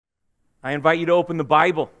I invite you to open the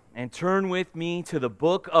Bible and turn with me to the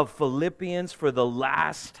book of Philippians for the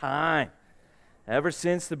last time. Ever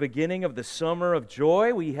since the beginning of the Summer of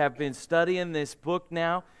Joy, we have been studying this book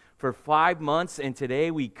now for 5 months, and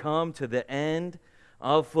today we come to the end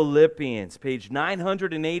of Philippians, page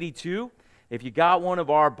 982. If you got one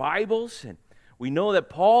of our Bibles, and we know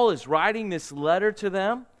that Paul is writing this letter to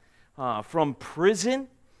them from prison,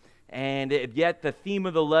 and yet the theme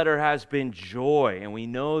of the letter has been joy, and we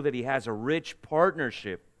know that he has a rich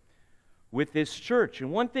partnership with this church. And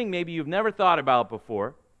one thing maybe you've never thought about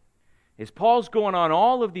before is Paul's going on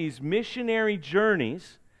all of these missionary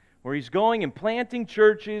journeys where he's going and planting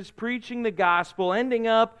churches, preaching the gospel, ending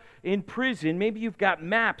up in prison. Maybe you've got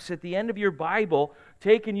maps at the end of your Bible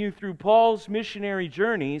taking you through Paul's missionary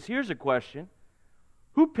journeys. Here's a question.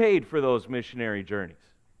 Who paid for those missionary journeys?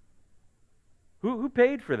 Who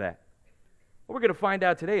paid for that? What we're going to find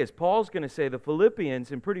out today is Paul's going to say the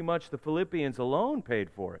Philippians, and pretty much the Philippians alone, paid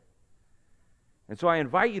for it. And so I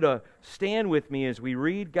invite you to stand with me as we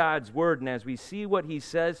read God's Word and as we see what He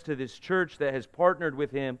says to this church that has partnered with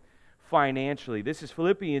Him financially. This is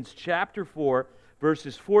Philippians chapter 4,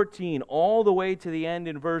 verses 14, all the way to the end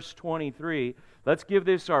in verse 23. Let's give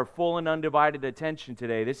this our full and undivided attention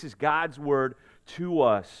today. This is God's Word to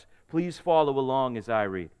us. Please follow along as I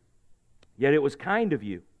read. Yet it was kind of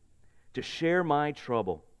you to share my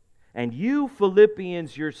trouble. And you,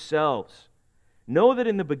 Philippians yourselves, know that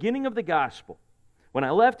in the beginning of the gospel, when I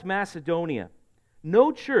left Macedonia,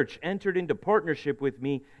 no church entered into partnership with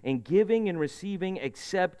me in giving and receiving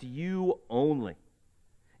except you only.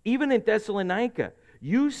 Even in Thessalonica,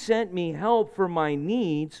 you sent me help for my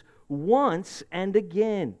needs once and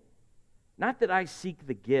again. Not that I seek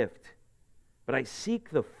the gift, but I seek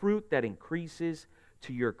the fruit that increases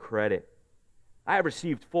to your credit. I have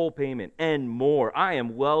received full payment and more. I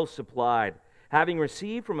am well supplied, having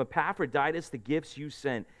received from Epaphroditus the gifts you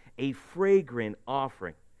sent, a fragrant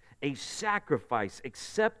offering, a sacrifice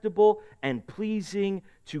acceptable and pleasing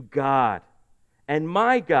to God. And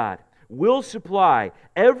my God will supply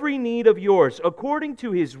every need of yours according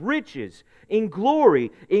to His riches in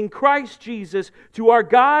glory in Christ Jesus. To our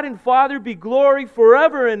God and Father be glory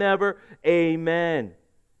forever and ever. Amen.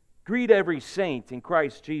 Greet every saint in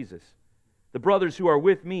Christ Jesus. The brothers who are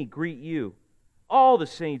with me greet you. All the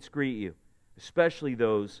saints greet you, especially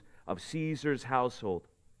those of Caesar's household.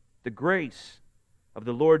 The grace of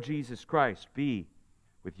the Lord Jesus Christ be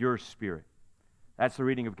with your spirit. That's the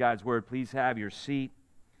reading of God's Word. Please have your seat.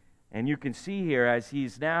 And you can see here as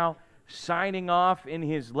he's now signing off in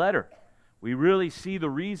his letter, we really see the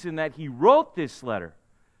reason that he wrote this letter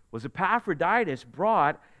was Epaphroditus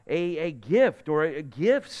brought a gift, or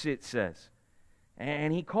gifts, it says.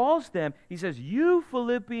 And he calls them, he says, you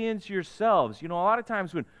Philippians yourselves. You know, a lot of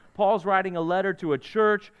times when Paul's writing a letter to a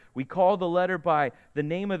church, we call the letter by the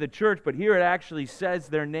name of the church, but here it actually says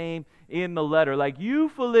their name in the letter. Like, you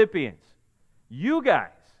Philippians, you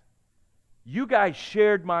guys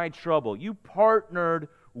shared my trouble. You partnered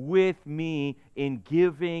with me in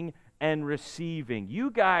giving and receiving.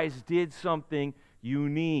 You guys did something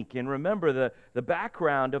unique. And remember, the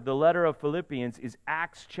background of the letter of Philippians is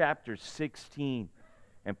Acts chapter 16.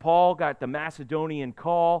 And Paul got the Macedonian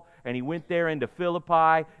call, and he went there into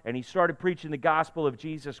Philippi, and he started preaching the gospel of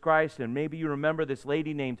Jesus Christ. And maybe you remember this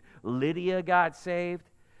lady named Lydia got saved.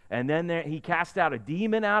 And then he cast out a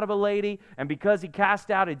demon out of a lady, and because he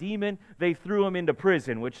cast out a demon, they threw him into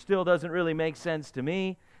prison, which still doesn't really make sense to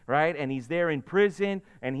me, right? And he's there in prison,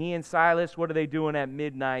 and he and Silas, what are they doing at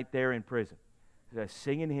midnight there in prison? They're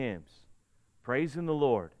singing hymns, praising the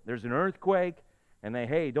Lord. There's an earthquake, and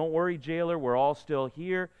hey, don't worry, jailer, we're all still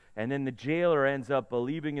here. And then the jailer ends up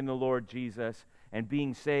believing in the Lord Jesus and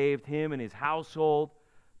being saved, him and his household.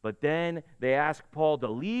 But then they ask Paul to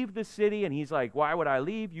leave the city, and he's like, why would I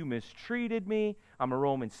leave? You mistreated me. I'm a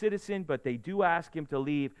Roman citizen. But they do ask him to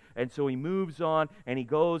leave, and so he moves on, and he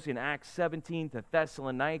goes in Acts 17 to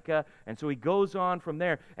Thessalonica, and so he goes on from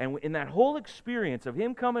there. And in that whole experience of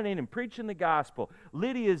him coming in and preaching the gospel,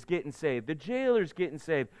 Lydia's getting saved, the jailer's getting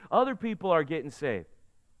saved, other people are getting saved.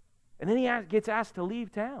 And then he gets asked to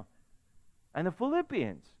leave town. And the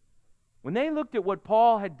Philippians, when they looked at what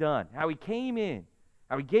Paul had done, how he came in,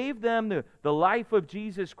 how he gave them the life of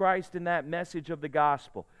Jesus Christ in that message of the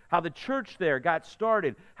gospel, how the church there got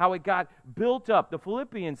started, how it got built up. The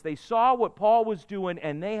Philippians, they saw what Paul was doing,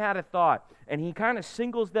 and they had a thought. And he kind of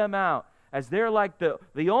singles them out as they're like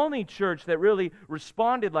the only church that really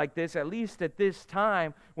responded like this, at least at this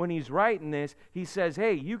time when he's writing this. He says,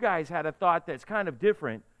 hey, you guys had a thought that's kind of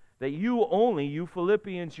different, that you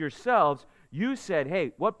Philippians yourselves, you said,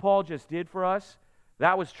 hey, what Paul just did for us,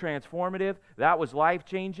 That was transformative. That was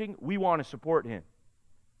life-changing. We want to support him.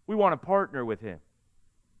 We want to partner with him.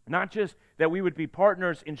 Not just that we would be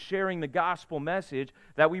partners in sharing the gospel message,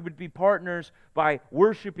 that we would be partners by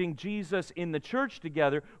worshiping Jesus in the church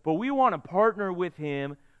together, but we want to partner with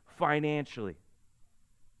him financially.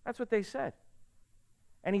 That's what they said.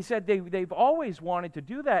 And he said they've always wanted to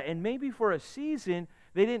do that, and maybe for a season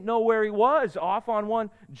they didn't know where he was, off on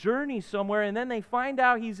one journey somewhere, and then they find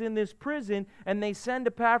out he's in this prison, and they send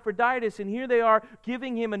Epaphroditus, and here they are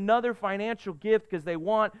giving him another financial gift because they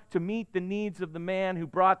want to meet the needs of the man who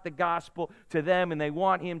brought the gospel to them, and they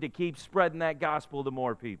want him to keep spreading that gospel to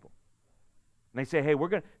more people. And they say, hey, we're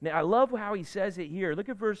going to... Now, I love how he says it here. Look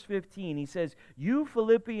at verse 15. He says, you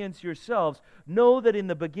Philippians yourselves know that in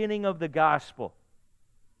the beginning of the gospel...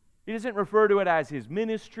 He doesn't refer to it as his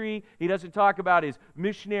ministry. He doesn't talk about his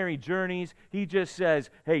missionary journeys. He just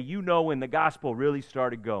says, hey, you know when the gospel really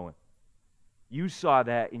started going. You saw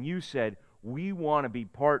that and you said, we want to be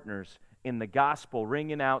partners in the gospel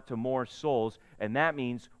ringing out to more souls, and that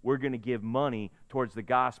means we're going to give money towards the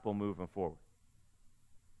gospel moving forward.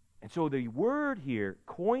 And so the word here,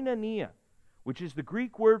 koinonia, which is the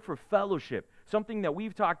Greek word for fellowship, something that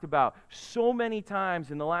we've talked about so many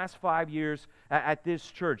times in the last 5 years at this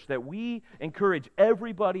church, that we encourage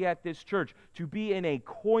everybody at this church to be in a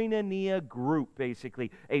koinonia group,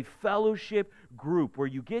 basically, a fellowship group where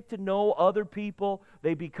you get to know other people,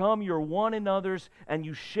 they become your one another's, and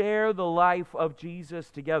you share the life of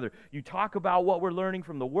Jesus together. You talk about what we're learning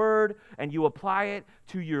from the Word, and you apply it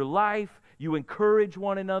to your life. You encourage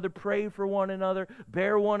one another, pray for one another,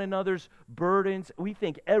 bear one another's burdens. We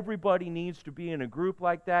think everybody needs to be in a group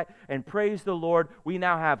like that, and praise the Lord, we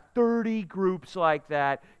now have 30 groups like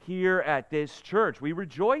that here at this church. We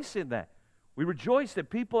rejoice in that. We rejoice that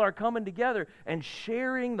people are coming together and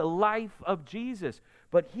sharing the life of Jesus.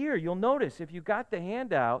 But here, you'll notice, if you got the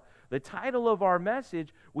handout, the title of our message,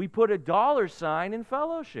 we put a $ in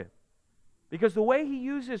fellowship. Because the way he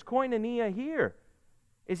uses koinonia here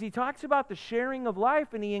is he talks about the sharing of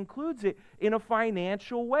life, and he includes it in a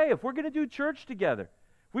financial way. If we're going to do church together,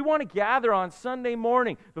 if we want to gather on Sunday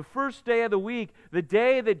morning, the first day of the week, the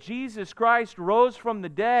day that Jesus Christ rose from the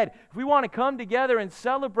dead, if we want to come together and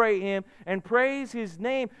celebrate him and praise his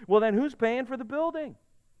name, well then who's paying for the building?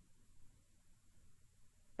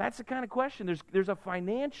 That's the kind of question. There's a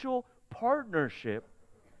financial partnership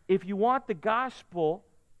if you want the gospel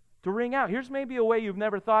to ring out. Here's maybe a way you've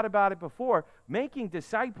never thought about it before. Making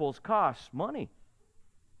disciples costs money.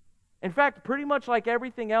 In fact, pretty much like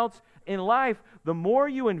everything else in life, the more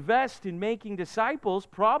you invest in making disciples,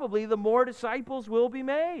 probably the more disciples will be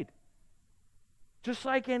made. Just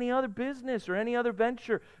like any other business or any other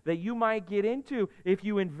venture that you might get into, if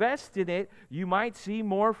you invest in it, you might see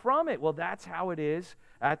more from it. Well, that's how it is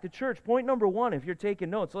at the church. Point number 1, if you're taking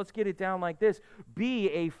notes, let's get it down like this. Be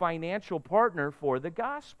a financial partner for the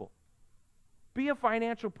gospel. Be a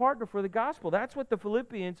financial partner for the gospel. That's what the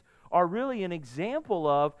Philippians are really an example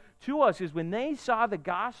of to us, is when they saw the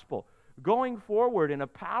gospel going forward in a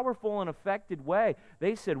powerful and effective way,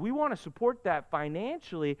 they said, we want to support that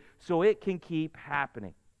financially so it can keep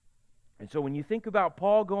happening. And so when you think about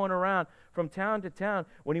Paul going around from town to town,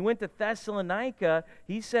 when he went to Thessalonica,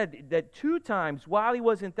 he said that 2 times while he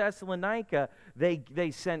was in Thessalonica,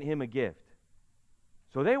 they sent him a gift.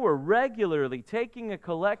 So they were regularly taking a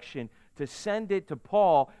collection to send it to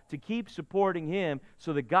Paul to keep supporting him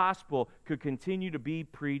so the gospel could continue to be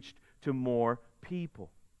preached to more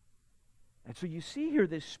people. And so you see here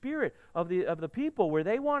this spirit of the people where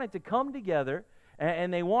they wanted to come together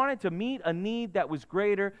and they wanted to meet a need that was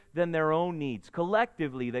greater than their own needs.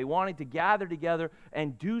 Collectively, they wanted to gather together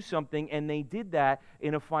and do something, and they did that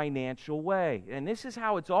in a financial way. And this is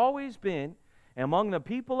how it's always been among the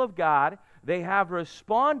people of God. They have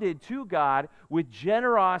responded to God with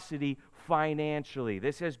generosity financially.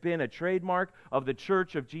 This has been a trademark of the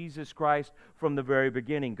Church of Jesus Christ from the very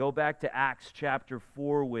beginning. Go back to Acts chapter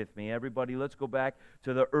 4 with me. Everybody, let's go back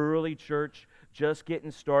to the early church, just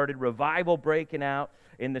getting started, revival breaking out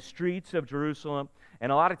in the streets of Jerusalem.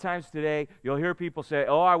 And a lot of times today, you'll hear people say,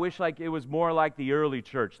 oh, I wish like it was more like the early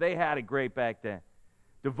church. They had it great back then.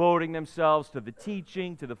 Devoting themselves to the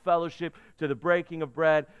teaching, to the fellowship, to the breaking of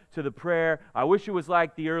bread, to the prayer. I wish it was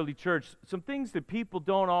like the early church. Some things that people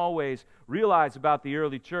don't always realize about the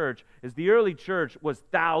early church is the early church was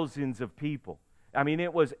thousands of people. I mean,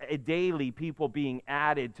 it was daily people being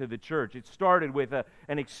added to the church. It started with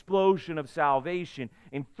an explosion of salvation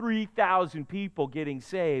and 3,000 people getting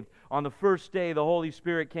saved. On the first day, the Holy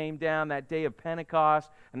Spirit came down, that day of Pentecost,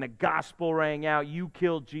 and the gospel rang out. You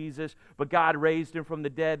killed Jesus, but God raised him from the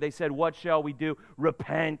dead. They said, what shall we do?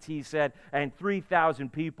 Repent, he said. And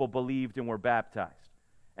 3,000 people believed and were baptized.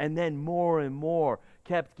 And then more and more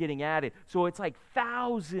kept getting added. So it's like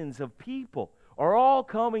thousands of people are all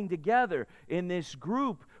coming together in this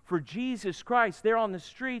group for Jesus Christ. They're on the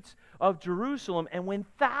streets of Jerusalem, and when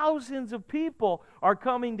thousands of people are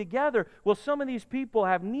coming together, well, some of these people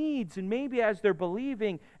have needs, and maybe as they're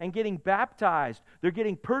believing and getting baptized, they're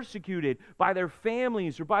getting persecuted by their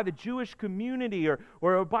families or by the Jewish community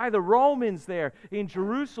or by the Romans there in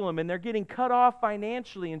Jerusalem, and they're getting cut off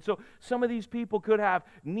financially, and so some of these people could have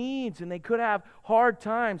needs, and they could have hard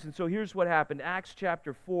times, and so here's what happened. Acts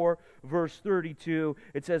chapter 4, verse 32,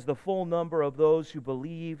 it says, the full number of those who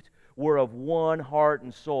believed were of one heart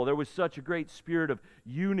and soul. There was such a great spirit of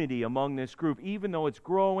unity among this group. Even though it's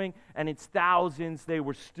growing and it's thousands, they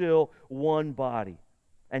were still one body.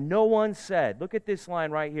 And no one said, look at this line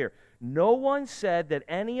right here, no one said that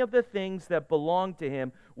any of the things that belonged to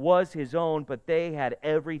him was his own, but they had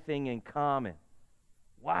everything in common.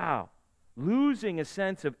 Wow. Losing a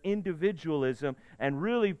sense of individualism and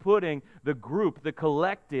really putting the group, the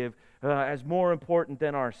collective, as more important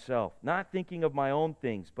than ourselves. Not thinking of my own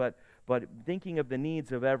things, but thinking of the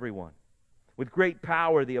needs of everyone. With great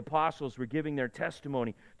power, the apostles were giving their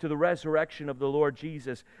testimony to the resurrection of the Lord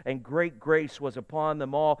Jesus, and great grace was upon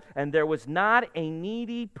them all, and there was not a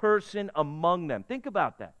needy person among them. Think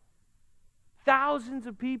about that. Thousands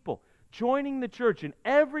of people joining the church, and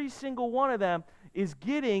every single one of them is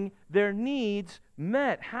getting their needs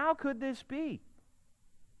met. How could this be?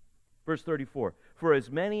 Verse 34, for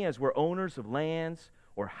as many as were owners of lands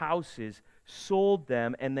or houses sold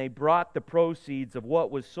them, and they brought the proceeds of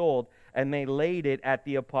what was sold, and they laid it at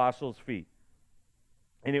the apostles' feet.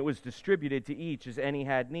 And it was distributed to each as any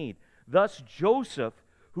had need. Thus Joseph,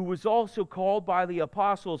 who was also called by the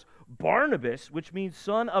apostles Barnabas, which means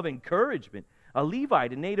son of encouragement, a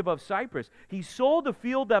Levite, a native of Cyprus, he sold the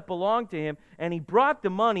field that belonged to him, and he brought the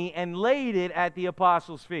money and laid it at the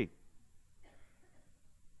apostles' feet.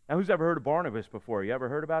 Now, who's ever heard of Barnabas before? You ever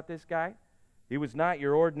heard about this guy? He was not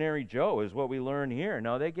your ordinary Joe, is what we learn here.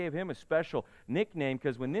 No, they gave him a special nickname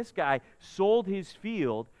because when this guy sold his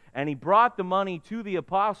field and he brought the money to the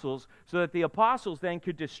apostles so that the apostles then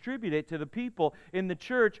could distribute it to the people in the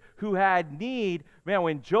church who had need. Man,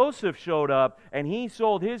 when Joseph showed up and he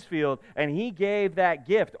sold his field and he gave that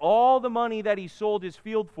gift, all the money that he sold his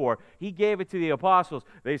field for, he gave it to the apostles.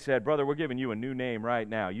 They said, brother, we're giving you a new name right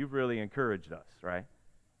now. You've really encouraged us, right?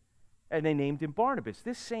 And they named him Barnabas.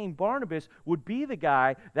 This same Barnabas would be the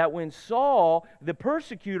guy that when Saul, the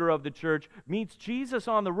persecutor of the church, meets Jesus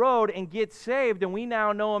on the road and gets saved, and we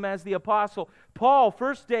now know him as the Apostle Paul.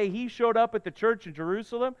 First day he showed up at the church in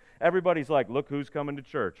Jerusalem, everybody's like, look who's coming to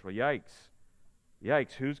church. Well, yikes.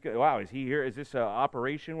 Yikes, wow, is he here? Is this an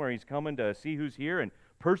operation where he's coming to see who's here and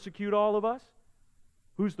persecute all of us?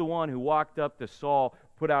 Who's the one who walked up to Saul,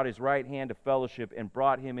 put out his right hand to fellowship, and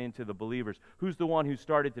brought him into the believers? Who's the one who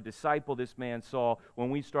started to disciple this man Saul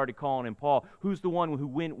when we started calling him Paul? Who's the one who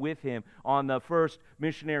went with him on the first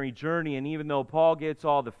missionary journey? And even though Paul gets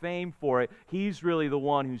all the fame for it, he's really the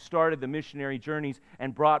one who started the missionary journeys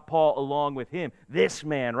and brought Paul along with him. This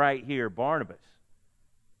man right here, Barnabas.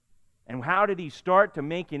 And how did he start to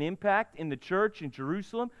make an impact in the church in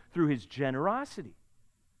Jerusalem? Through his generosity.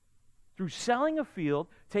 Through selling a field,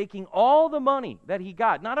 taking all the money that he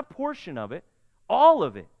got, not a portion of it, all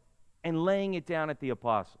of it, and laying it down at the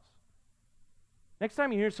apostles. Next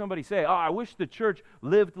time you hear somebody say, I wish the church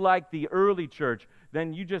lived like the early church,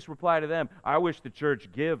 then you just reply to them, I wish the church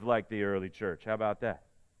give like the early church. How about that?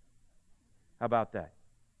 How about that?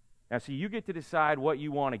 Now, see, you get to decide what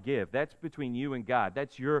you want to give. That's between you and God.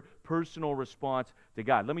 That's your personal response to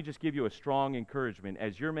God. Let me just give you a strong encouragement.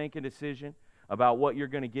 As you're making a decision about what you're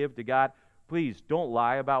going to give to God, please don't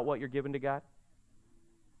lie about what you're giving to God.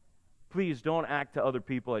 Please don't act to other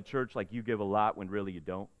people at church like you give a lot when really you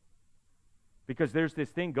don't. Because there's this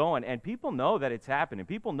thing going, and people know that it's happening.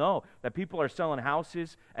 People know that people are selling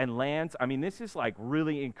houses and lands. I mean, this is like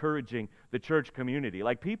really encouraging the church community.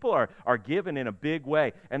 Like people are giving in a big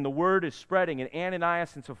way, and the word is spreading. And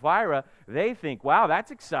Ananias and Sapphira, they think, wow,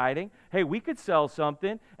 that's exciting. Hey, we could sell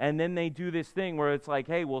something. And then they do this thing where it's like,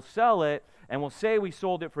 hey, we'll sell it, and we'll say we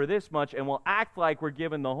sold it for this much, and we'll act like we're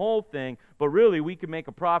giving the whole thing, but really we can make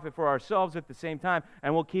a profit for ourselves at the same time,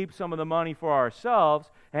 and we'll keep some of the money for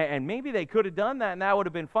ourselves. And maybe they could have done that, and that would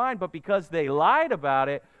have been fine, but because they lied about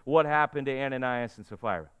it, what happened to Ananias and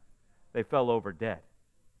Sapphira? They fell over dead.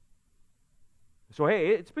 So, hey,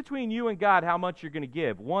 it's between you and God how much you're going to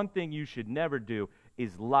give. One thing you should never do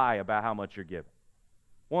is lie about how much you're giving.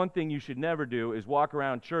 One thing you should never do is walk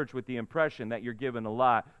around church with the impression that you're giving a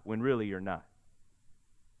lot when really you're not.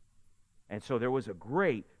 And so there was a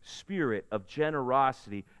great spirit of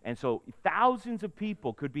generosity. And so thousands of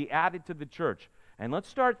people could be added to the church. And let's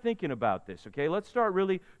start thinking about this, okay? Let's start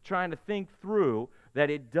really trying to think through that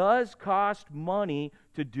it does cost money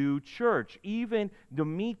to do church, even to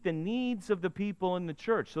meet the needs of the people in the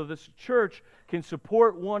church. So this church can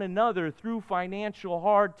support one another through financial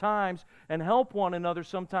hard times and help one another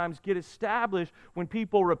sometimes get established when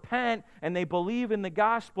people repent and they believe in the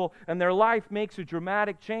gospel and their life makes a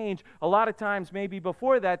dramatic change. A lot of times, maybe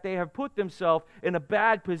before that, they have put themselves in a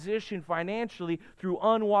bad position financially through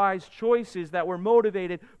unwise choices that were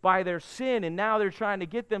motivated by their sin, and now they're trying to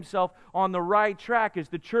get themselves on the right track. Is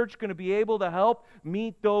the church going to be able to help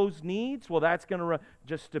meet those needs? Well, that's going to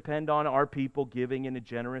just depend on our people giving in a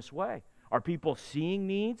generous way. Are people seeing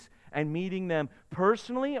needs and meeting them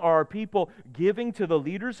personally? Are people giving to the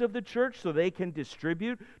leaders of the church so they can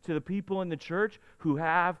distribute to the people in the church who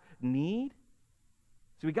have need?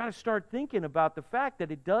 So we got to start thinking about the fact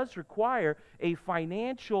that it does require a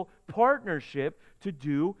financial partnership to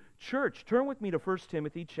do church. Turn with me to 1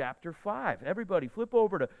 Timothy chapter 5. Everybody flip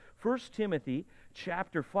over to 1 Timothy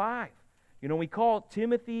chapter 5. You know, we call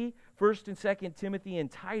Timothy, 1st and 2nd Timothy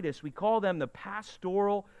and Titus, we call them the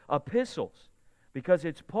pastoral epistles because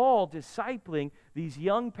it's Paul discipling these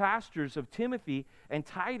young pastors of Timothy and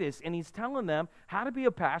Titus, and he's telling them how to be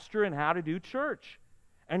a pastor and how to do church.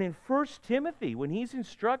 And in 1 Timothy, when he's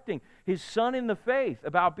instructing his son in the faith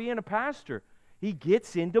about being a pastor, he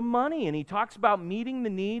gets into money, and he talks about meeting the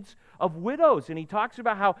needs of widows, and he talks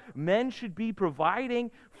about how men should be providing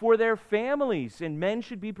for their families, and men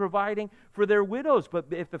should be providing for their widows. But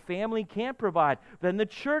if the family can't provide, then the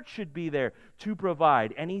church should be there to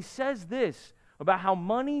provide. And he says this about how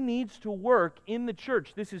money needs to work in the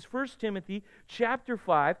church. This is 1 Timothy chapter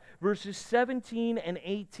 5, verses 17 and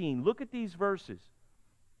 18. Look at these verses.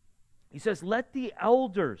 He says, "Let the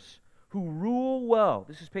elders who rule well,"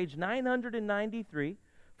 this is page 993,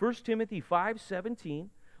 1 Timothy 5:17,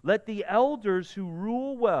 "let the elders who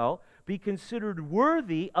rule well be considered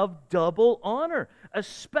worthy of double honor,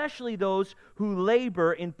 especially those who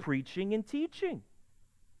labor in preaching and teaching.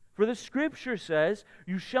 For the Scripture says,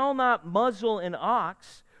 'You shall not muzzle an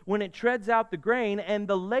ox when it treads out the grain, and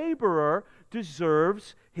the laborer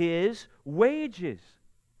deserves his wages.'"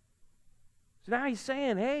 So now he's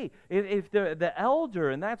saying, hey, if the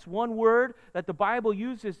elder, and that's one word that the Bible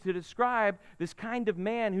uses to describe this kind of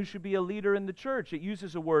man who should be a leader in the church. It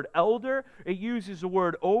uses the word elder. It uses the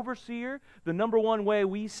word overseer. The number one way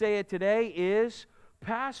we say it today is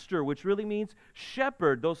pastor, which really means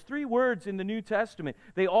shepherd. Those three words in the New Testament,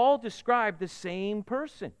 they all describe the same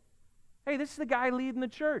person. Hey, this is the guy leading the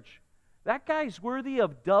church. That guy's worthy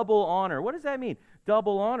of double honor. What does that mean?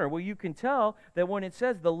 Double honor. Well, you can tell that when it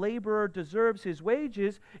says the laborer deserves his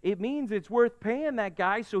wages, it means it's worth paying that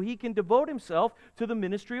guy so he can devote himself to the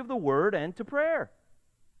ministry of the word and to prayer.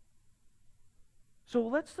 So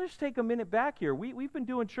let's just take a minute back here. We've been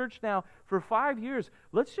doing church now for 5 years.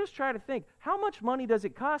 Let's just try to think, how much money does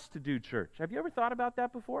it cost to do church? Have you ever thought about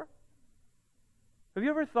that before? Have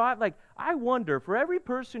you ever thought, I wonder, for every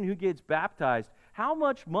person who gets baptized, how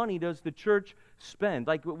much money does the church spend?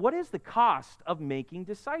 What is the cost of making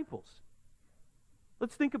disciples?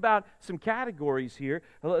 Let's think about some categories here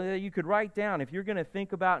you could write down if you're going to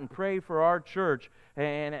think about and pray for our church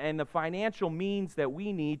and the financial means that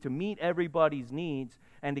we need to meet everybody's needs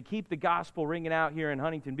and to keep the gospel ringing out here in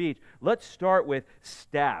Huntington Beach. Let's start with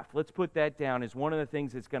staff. Let's put that down as one of the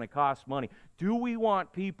things that's going to cost money. Do we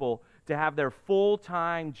want people to have their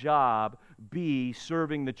full-time job be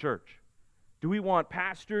serving the church? Do we want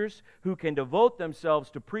pastors who can devote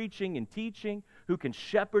themselves to preaching and teaching, who can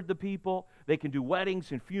shepherd the people? They can do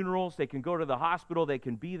weddings and funerals. They can go to the hospital. They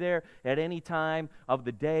can be there at any time of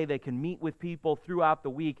the day. They can meet with people throughout the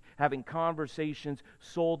week, having conversations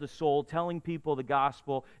soul to soul, telling people the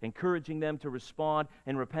gospel, encouraging them to respond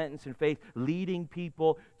in repentance and faith, leading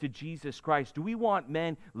people to Jesus Christ. Do we want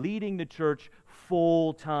men leading the church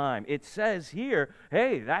full time? It says here,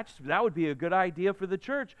 hey, that would be a good idea for the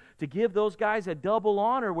church to give those guys a double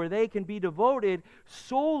honor where they can be devoted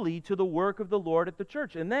solely to the work of the Lord at the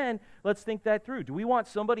church. And then let's think that through. Do we want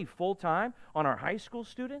somebody full time on our high school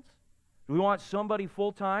students? Do Do we want somebody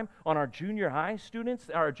full-time on our junior high students,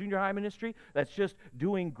 our junior high ministry, that's just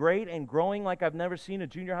doing great and growing like I've never seen a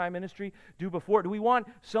junior high ministry do before? Do we want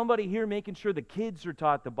somebody here making sure the kids are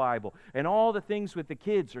taught the Bible and all the things with the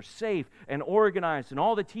kids are safe and organized and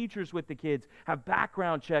all the teachers with the kids have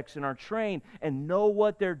background checks and are trained and know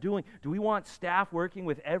what they're doing? Do we want staff working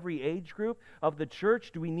with every age group of the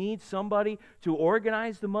church? Do we need somebody to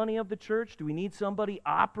organize the money of the church? Do we need somebody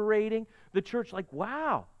operating the church? Like,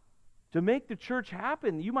 wow. To make the church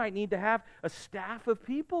happen, you might need to have a staff of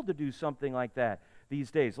people to do something like that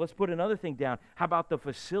these days. Let's put another thing down. How about the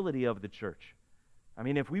facility of the church? I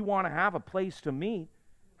mean, if we want to have a place to meet,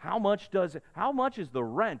 how much is the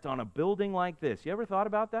rent on a building like this? You ever thought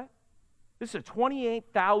about that? This is a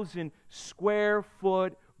 28,000 square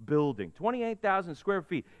foot building. 28,000 square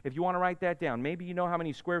feet. If you want to write that down, maybe you know how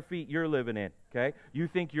many square feet you're living in, okay? You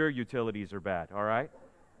think your utilities are bad, all right?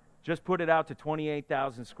 Just put it out to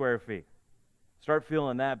 28,000 square feet. Start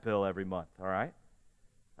feeling that bill every month, all right?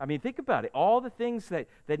 I mean, think about it. All the things that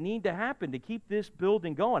need to happen to keep this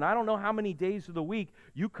building going. I don't know how many days of the week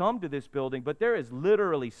you come to this building, but there is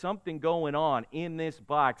literally something going on in this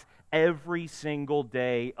box every single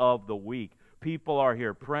day of the week. People are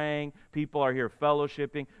here praying. People are here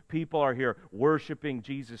fellowshipping. People are here worshiping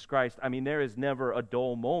Jesus Christ. I mean, there is never a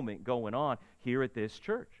dull moment going on here at this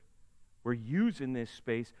church. We're using this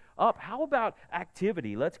space up. How about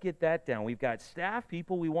activity? Let's get that down. We've got staff,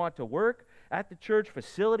 people we want to work at the church,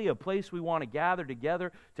 facility, a place we want to gather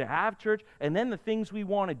together to have church, and then the things we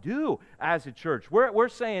want to do as a church. We're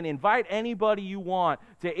saying invite anybody you want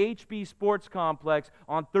to HB Sports Complex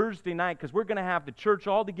on Thursday night because we're going to have the church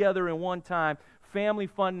all together in one time, family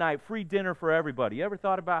fun night, free dinner for everybody. You ever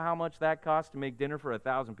thought about how much that costs to make dinner for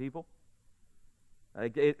 1,000 people?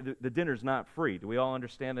 The dinner's not free. Do we all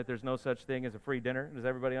understand that there's no such thing as a free dinner? Does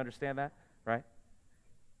everybody understand that? Right?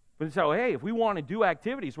 But so, hey, if we want to do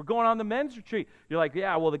activities, we're going on the men's retreat. You're like,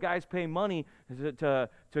 yeah, well, the guys pay money to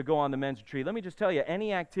go on the men's retreat. Let me just tell you,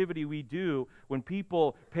 any activity we do, when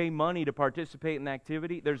people pay money to participate in the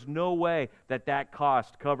activity, there's no way that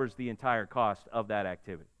cost covers the entire cost of that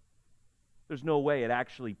activity. There's no way it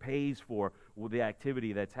actually pays for the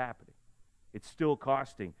activity that's happening. It's still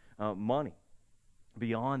costing money.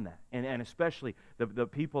 Beyond that, and especially the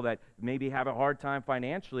people that maybe have a hard time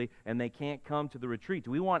financially and they can't come to the retreat.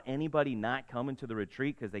 Do we want anybody not coming to the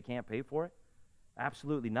retreat because they can't pay for it?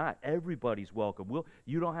 Absolutely not. Everybody's welcome.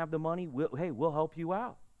 You don't have the money? We'll help you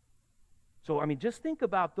out. So, I mean, just think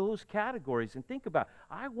about those categories and think about,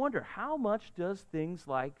 I wonder how much does things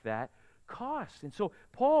like that cost? And so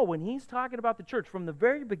Paul, when he's talking about the church, from the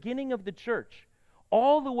very beginning of the church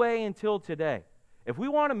all the way until today, if we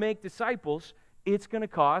want to make disciples, it's going to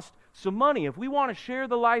cost some money. If we want to share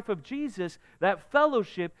the life of Jesus, that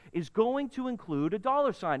fellowship is going to include a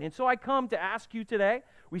dollar sign. And so I come to ask you today,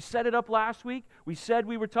 we set it up last week. We said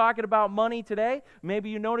we were talking about money today. Maybe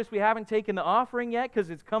you noticed we haven't taken the offering yet because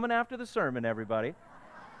it's coming after the sermon, everybody.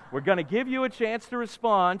 We're going to give you a chance to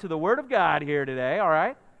respond to the Word of God here today, all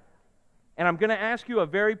right? And I'm going to ask you a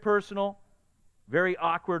very personal, very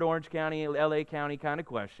awkward Orange County, LA County kind of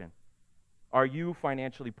question. Are you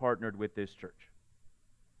financially partnered with this church?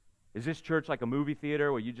 Is this church like a movie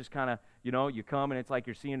theater where you just kind of, you come and it's like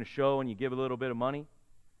you're seeing a show and you give a little bit of money?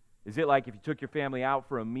 Is it like if you took your family out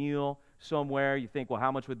for a meal somewhere, you think, well,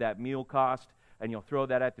 how much would that meal cost? And you'll throw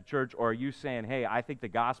that at the church? Or are you saying, hey, I think the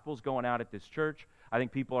gospel's going out at this church. I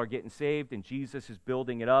think people are getting saved and Jesus is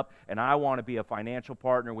building it up. And I want to be a financial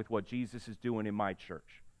partner with what Jesus is doing in my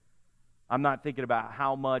church. I'm not thinking about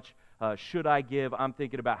how much should I give. I'm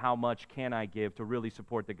thinking about how much can I give to really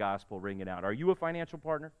support the gospel ringing out. Are you a financial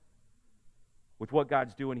partner with what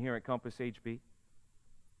God's doing here at Compass HB?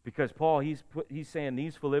 Because Paul, he's saying,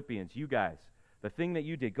 these Philippians, you guys, the thing that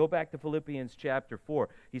you did, go back to Philippians chapter 4.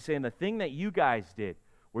 He's saying the thing that you guys did,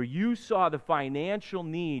 where you saw the financial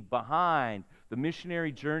need behind the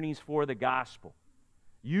missionary journeys for the gospel,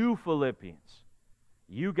 you Philippians,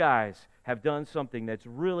 you guys have done something that's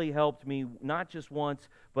really helped me, not just once,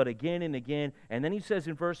 but again and again. And then he says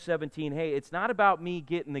in verse 17, hey, it's not about me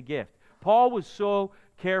getting the gift. Paul was so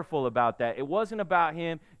careful about that. It wasn't about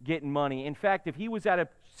him getting money. In fact, if he was at a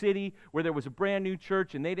city where there was a brand new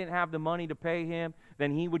church and they didn't have the money to pay him,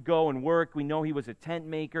 then he would go and work. We know he was a tent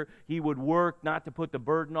maker. He would work not to put the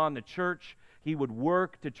burden on the church. He would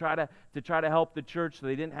work to try to help the church so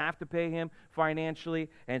they didn't have to pay him financially.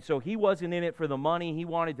 And so he wasn't in it for the money. He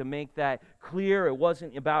wanted to make that clear. It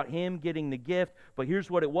wasn't about him getting the gift. But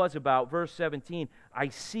here's what it was about. Verse 17, I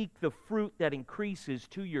seek the fruit that increases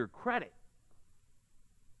to your credit.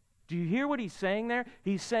 Do you hear what he's saying there?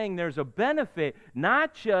 He's saying there's a benefit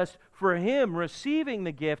not just for him receiving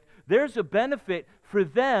the gift, there's a benefit for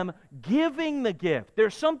them giving the gift.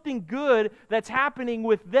 There's something good that's happening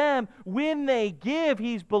with them when they give.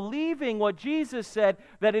 He's believing what Jesus said,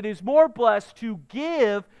 that it is more blessed to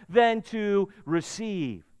give than to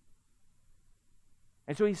receive.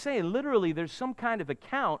 And so he's saying, literally, there's some kind of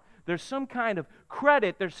account, there's some kind of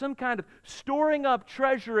credit, there's some kind of storing up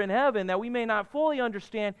treasure in heaven that we may not fully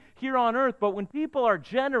understand here on earth. But when people are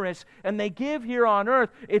generous and they give here on earth,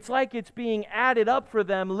 it's like it's being added up for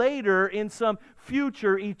them later in some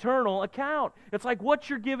future eternal account. It's like what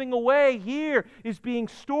you're giving away here is being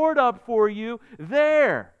stored up for you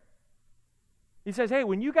there. He says, hey,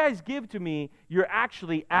 when you guys give to me, you're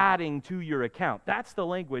actually adding to your account. That's the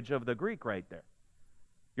language of the Greek right there.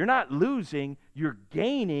 You're not losing, you're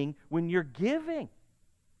gaining when you're giving.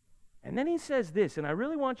 And then he says this, and I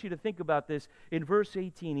really want you to think about this in verse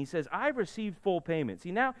 18. He says, I've received full payment.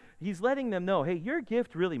 See, now he's letting them know, hey, your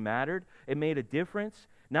gift really mattered. It made a difference.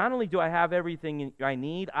 Not only do I have everything I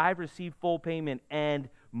need, I've received full payment and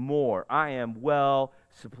more. I am well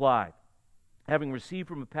supplied, having received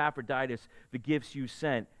from Epaphroditus the gifts you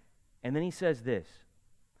sent. And then he says this,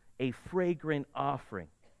 a fragrant offering,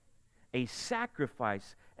 a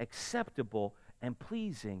sacrifice acceptable and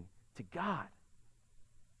pleasing to God.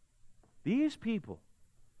 These people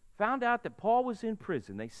found out that Paul was in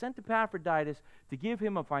prison. They sent Epaphroditus to give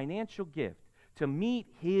him a financial gift to meet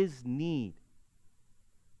his need.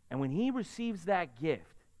 And when he receives that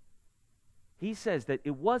gift, he says that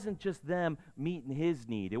it wasn't just them meeting his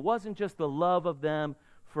need. It wasn't just the love of them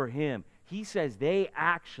for him. He says they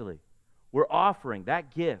actually were offering,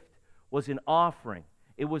 that gift was an offering.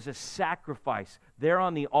 It was a sacrifice there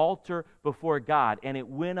on the altar before God, and it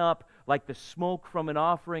went up like the smoke from an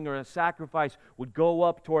offering or a sacrifice would go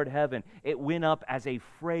up toward heaven. It went up as a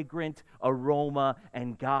fragrant aroma,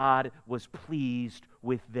 and God was pleased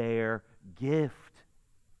with their gift.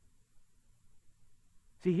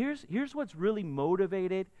 See, here's what's really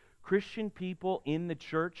motivated Christian people in the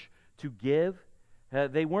church to give.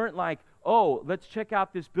 They weren't like, oh, let's check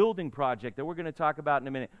out this building project that we're going to talk about in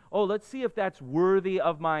a minute. Oh, let's see if that's worthy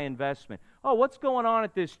of my investment. Oh, what's going on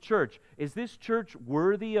at this church? Is this church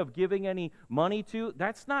worthy of giving any money to?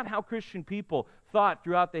 That's not how Christian people thought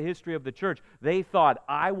throughout the history of the church. They thought,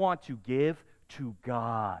 I want to give to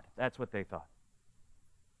God. That's what they thought.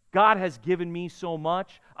 God has given me so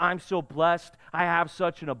much. I'm so blessed. I have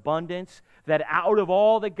such an abundance that out of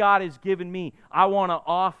all that God has given me, I want to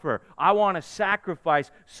offer, I want to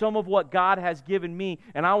sacrifice some of what God has given me,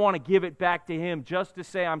 and I want to give it back to Him just to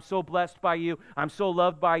say, I'm so blessed by you. I'm so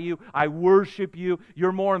loved by you. I worship you.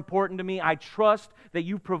 You're more important to me. I trust that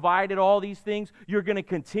you provided all these things. You're going to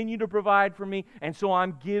continue to provide for me, and so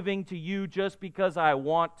I'm giving to you just because I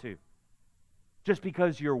want to, just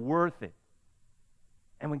because you're worth it.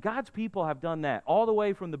 And when God's people have done that, all the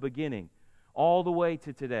way from the beginning, all the way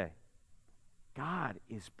to today, God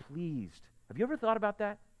is pleased. Have you ever thought about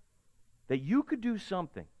that? That you could do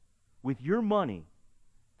something with your money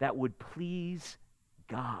that would please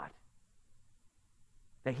God.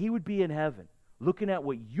 That He would be in heaven, looking at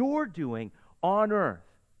what you're doing on earth,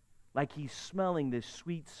 like He's smelling this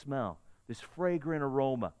sweet smell, this fragrant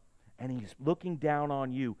aroma, and He's looking down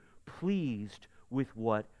on you, pleased with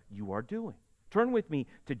what you are doing. Turn with me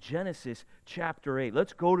to Genesis chapter 8.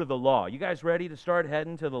 Let's go to the law. You guys ready to start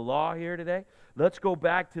heading to the law here today? Let's go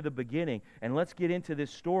back to the beginning, and let's get into this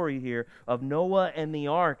story here of Noah and the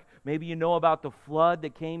ark. Maybe you know about the flood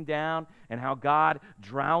that came down and how God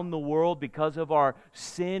drowned the world because of our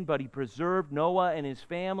sin, but He preserved Noah and his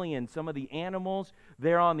family and some of the animals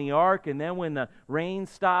there on the ark. And then when the rain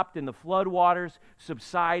stopped and the flood waters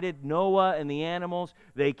subsided, Noah and the animals,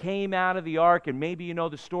 they came out of the ark, and maybe you know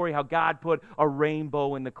the story how God put a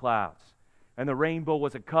rainbow in the clouds. And the rainbow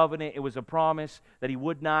was a covenant. It was a promise that He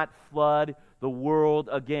would not flood the world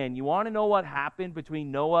again. You want to know what happened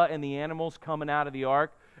between Noah and the animals coming out of the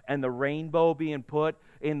ark and the rainbow being put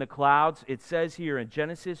in the clouds? It says here in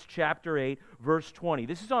Genesis chapter 8, verse 20.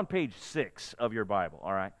 This is on page 6 of your Bible,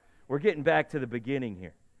 all right? We're getting back to the beginning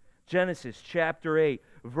here. Genesis chapter 8,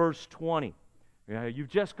 verse 20. You've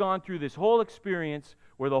just gone through this whole experience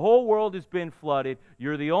where the whole world has been flooded.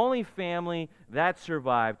 You're the only family that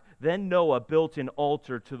survived. Then Noah built an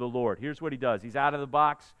altar to the Lord. Here's what he does. He's out of the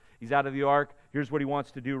box. He's out of the ark. Here's what he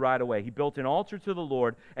wants to do right away. He built an altar to the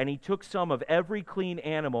Lord, and he took some of every clean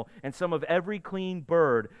animal and some of every clean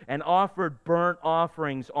bird and offered burnt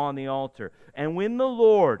offerings on the altar. And when the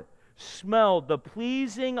Lord smelled the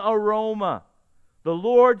pleasing aroma, the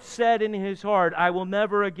Lord said in His heart, I will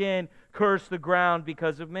never again curse the ground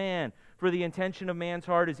because of man, for the intention of man's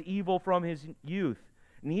heart is evil from his youth.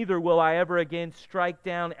 neither will I ever again strike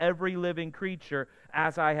down every living creature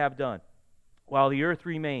as I have done, while the earth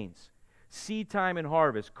remains. Seed time and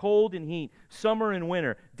harvest, cold and heat, summer and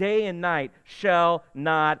winter, day and night shall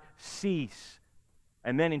not cease.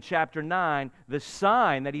 And then in chapter 9, the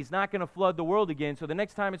sign that He's not going to flood the world again, so the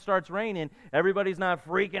next time it starts raining, everybody's not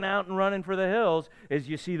freaking out and running for the hills, is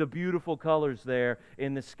you see the beautiful colors there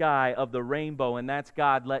in the sky of the rainbow, and that's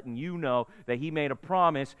God letting you know that He made a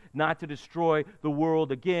promise not to destroy the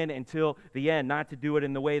world again until the end, not to do it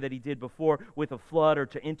in the way that He did before with a flood or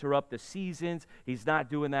to interrupt the seasons. He's not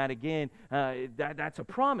doing that again. That's a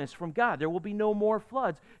promise from God. There will be no more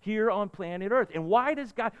floods here on planet Earth. And why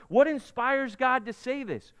does God, what inspires God to say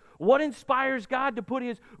this? What inspires God to put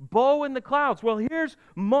His bow in the clouds? Well, here's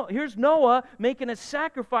Noah making a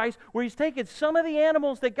sacrifice where he's taking some of the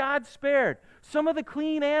animals that God spared, some of the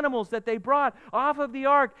clean animals that they brought off of the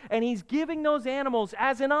ark, and he's giving those animals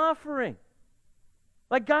as an offering.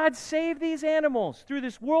 Like, God saved these animals through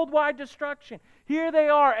this worldwide destruction. Here they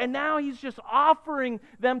are, and now He's just offering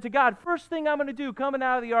them to God. First thing I'm going to do coming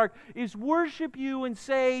out of the ark is worship You and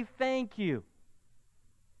say thank You.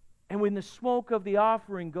 And when the smoke of the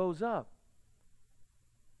offering goes up,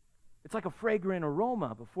 it's like a fragrant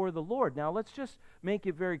aroma before the Lord. Now, let's just make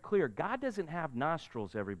it very clear. God doesn't have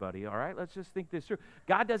nostrils, everybody, all right? Let's just think this through.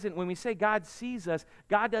 God doesn't, when we say God sees us,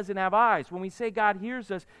 God doesn't have eyes. When we say God hears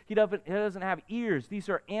us, He doesn't have ears. These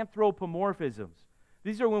are anthropomorphisms.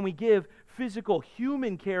 These are when we give physical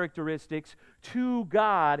human characteristics to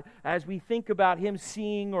God as we think about Him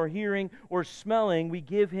seeing or hearing or smelling. We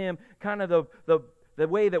give Him kind of the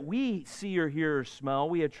way that we see or hear or smell.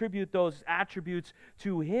 We attribute those attributes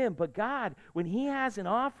to Him. But God, when He has an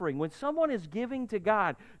offering, when someone is giving to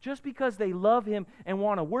God just because they love Him and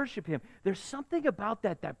want to worship Him, there's something about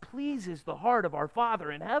that that pleases the heart of our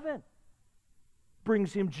Father in heaven.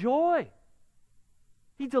 Brings Him joy.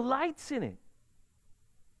 He delights in it.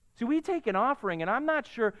 See, we take an offering, and I'm not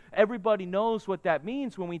sure everybody knows what that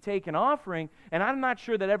means when we take an offering, and I'm not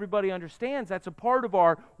sure that everybody understands that's a part of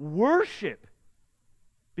our worship.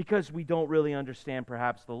 Because we don't really understand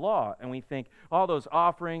perhaps the law. And we think, all those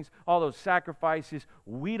offerings, all those sacrifices,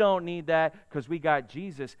 we don't need that because we got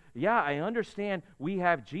Jesus. Yeah, I understand we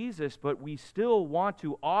have Jesus, but we still want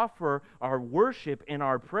to offer our worship and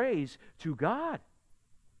our praise to God.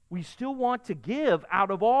 We still want to give out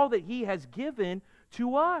of all that He has given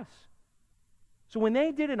to us. So when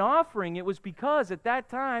they did an offering, it was because at that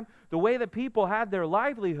time, the way that people had their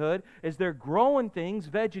livelihood is they're growing things,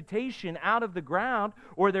 vegetation out of the ground,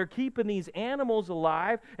 or they're keeping these animals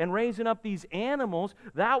alive and raising up these animals.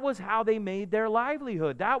 That was how they made their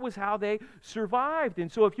livelihood. That was how they survived.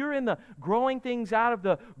 And so if you're in the growing things out of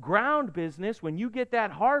the ground business, when you get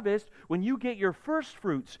that harvest, when you get your first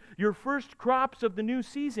fruits, your first crops of the new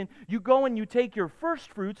season, you go and you take your first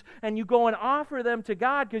fruits and you go and offer them to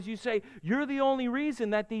God because you say, you're the only reason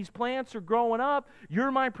that these plants are growing up. You're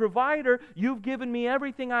my provider. You've given me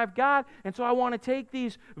everything I've got. And so I want to take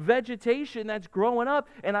these vegetation that's growing up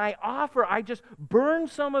and I just burn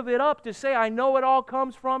some of it up to say I know it all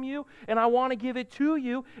comes from you and I want to give it to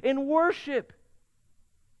you in worship.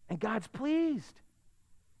 And God's pleased.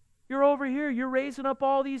 You're over here, you're raising up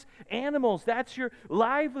all these animals. That's your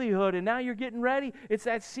livelihood, and now you're getting ready. It's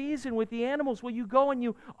that season with the animals. Well, you go and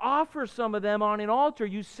you offer some of them on an altar.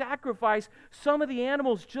 You sacrifice some of the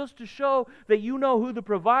animals just to show that you know who the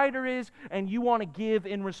provider is, and you want to give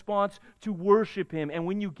in response to worship Him. And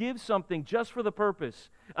when you give something just for the purpose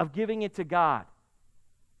of giving it to God,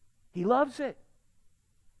 He loves it.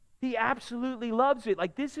 He absolutely loves it.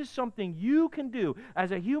 Like, this is something you can do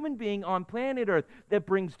as a human being on planet Earth that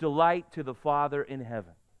brings delight to the Father in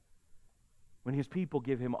heaven. When His people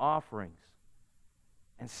give Him offerings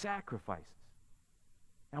and sacrifices.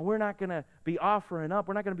 Now, we're not going to be offering up.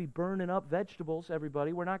 We're not going to be burning up vegetables,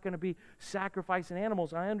 everybody. We're not going to be sacrificing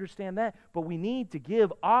animals. I understand that. But we need to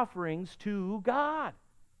give offerings to God.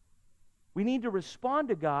 We need to respond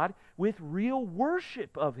to God with real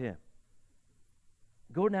worship of Him.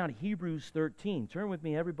 Go now to Hebrews 13. Turn with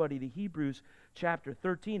me, everybody, to Hebrews chapter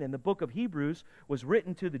 13. And the book of Hebrews was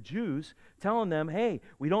written to the Jews, telling them, hey,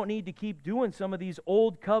 we don't need to keep doing some of these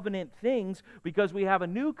old covenant things because we have a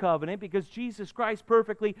new covenant, because Jesus Christ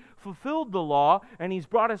perfectly fulfilled the law, and He's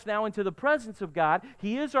brought us now into the presence of God.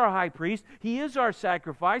 He is our high priest. He is our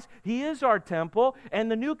sacrifice. He is our temple.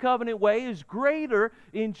 And the new covenant way is greater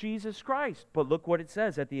in Jesus Christ. But look what it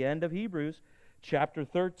says at the end of Hebrews chapter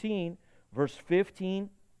 13. Verse 15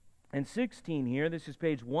 and 16 here, this is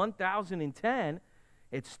page 1010,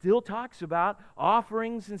 it still talks about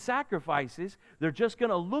offerings and sacrifices. They're just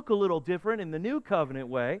going to look a little different in the new covenant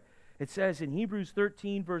way. It says in Hebrews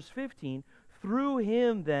 13, verse 15, Through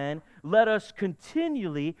him, then, let us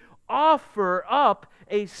continually offer up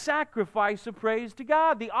a sacrifice of praise to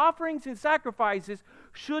God. The offerings and sacrifices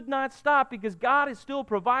should not stop because God is still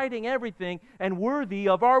providing everything and worthy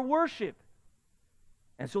of our worship.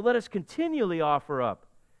 And so let us continually offer up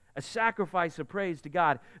a sacrifice of praise to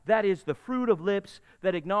God. That is the fruit of lips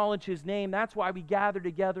that acknowledge his name. That's why we gather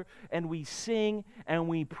together and we sing and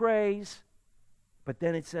we praise. But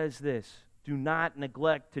then it says this, do not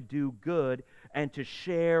neglect to do good and to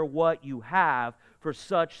share what you have, for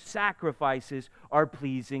such sacrifices are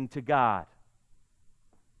pleasing to God.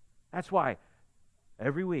 That's why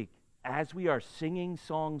every week, as we are singing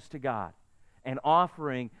songs to God and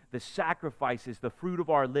offering the sacrifices, the fruit of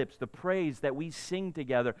our lips, the praise that we sing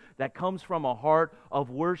together that comes from a heart of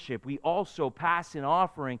worship, we also pass an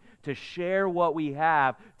offering to share what we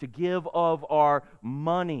have, to give of our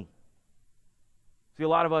money. See, a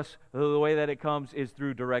lot of us, the way that it comes is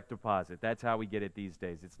through direct deposit. That's how we get it these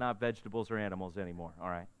days. It's not vegetables or animals anymore, all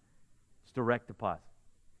right? It's direct deposit.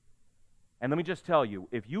 And let me just tell you,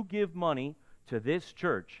 if you give money to this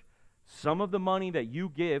church, some of the money that you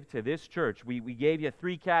give to this church, we gave you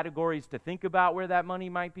 3 categories to think about where that money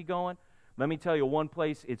might be going. Let me tell you, one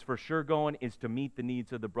place it's for sure going is to meet the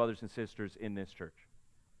needs of the brothers and sisters in this church.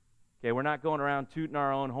 Okay, we're not going around tooting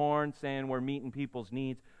our own horn saying we're meeting people's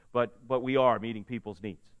needs. But we are meeting people's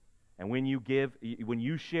needs. And when you give, when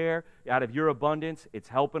you share out of your abundance, it's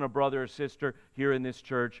helping a brother or sister here in this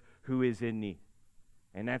church who is in need.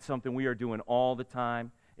 And that's something we are doing all the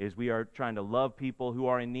time, is we are trying to love people who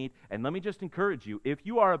are in need. And let me just encourage you, if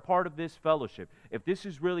you are a part of this fellowship, if this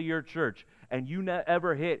is really your church, and you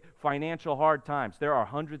ever hit financial hard times, there are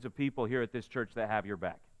hundreds of people here at this church that have your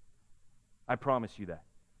back. I promise you that.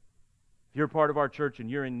 If you're a part of our church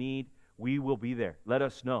and you're in need, we will be there. Let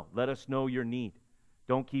us know. Let us know your need.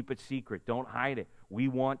 Don't keep it secret. Don't hide it. We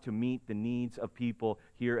want to meet the needs of people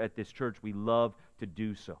here at this church. We love to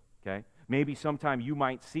do so, okay? Maybe sometime you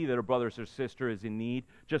might see that a brother or sister is in need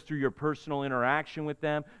just through your personal interaction with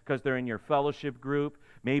them because they're in your fellowship group.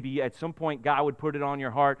 Maybe at some point God would put it on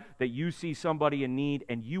your heart that you see somebody in need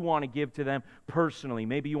and you want to give to them personally.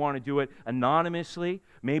 Maybe you want to do it anonymously.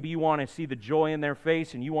 Maybe you want to see the joy in their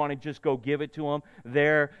face and you want to just go give it to them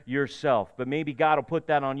there yourself. But maybe God will put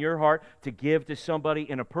that on your heart to give to somebody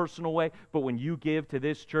in a personal way. But when you give to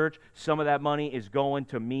this church, some of that money is going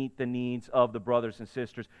to meet the needs of the brothers and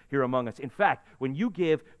sisters here among us. In fact, when you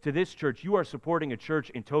give to this church, you are supporting a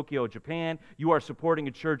church in Tokyo, Japan. You are supporting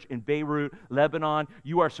a church in Beirut, Lebanon.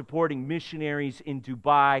 You are supporting missionaries in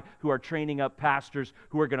Dubai who are training up pastors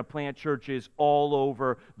who are going to plant churches all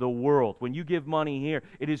over the world. When you give money here,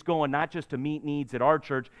 it is going not just to meet needs at our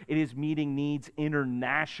church, it is meeting needs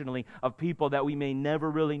internationally of people that we may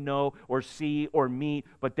never really know or see or meet,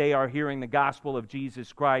 but they are hearing the gospel of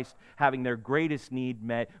Jesus Christ, having their greatest need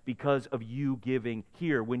met because of you giving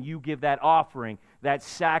here. When you give that offering, that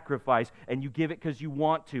sacrifice, and you give it because you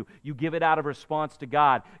want to. You give it out of response to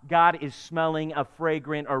God. God is smelling a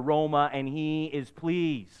fragrant aroma, and He is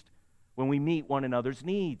pleased when we meet one another's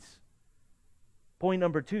needs. Point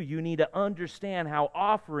number 2, you need to understand how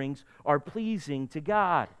offerings are pleasing to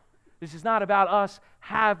God. This is not about us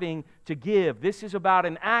having to give. This is about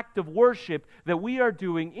an act of worship that we are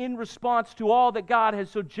doing in response to all that God has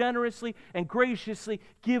so generously and graciously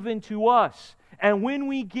given to us. And when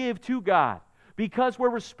we give to God, because we're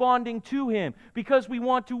responding to Him, because we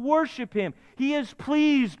want to worship Him, He is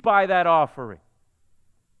pleased by that offering.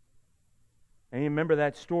 And you remember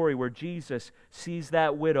that story where Jesus sees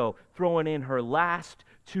that widow throwing in her last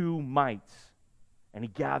 2 mites. And He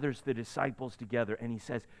gathers the disciples together and He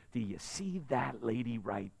says, "Do you see that lady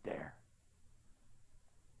right there?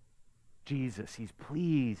 Jesus, He's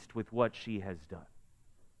pleased with what she has done."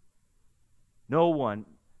 No one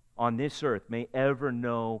on this earth may ever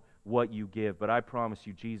know what you give, but I promise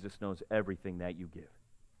you, Jesus knows everything that you give.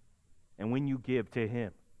 And when you give to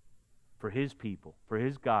Him, for His people, for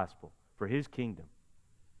His gospel, for His kingdom,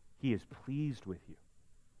 He is pleased with you.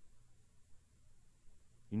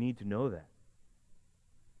 You need to know that.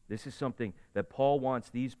 This is something that Paul wants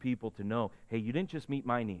these people to know. Hey, you didn't just meet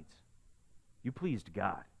my needs. You pleased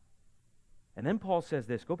God. And then Paul says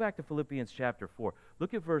this. Go back to Philippians chapter 4.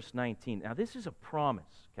 Look at verse 19. Now, this is a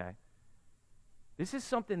promise, okay? This is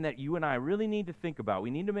something that you and I really need to think about.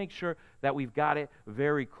 We need to make sure that we've got it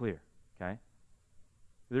very clear, okay?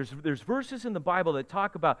 There's verses in the Bible that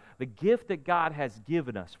talk about the gift that God has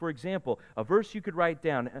given us. For example, a verse you could write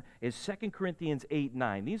down is 2 Corinthians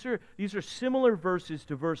 8:9. These are similar verses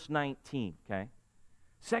to verse 19, okay?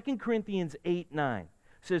 2 Corinthians 8:9.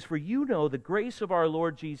 says, "For you know the grace of our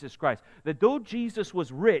Lord Jesus Christ, that though Jesus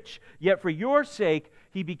was rich, yet for your sake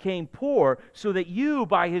he became poor, so that you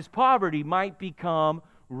by his poverty might become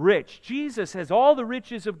rich." Jesus has all the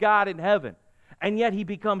riches of God in heaven, and yet he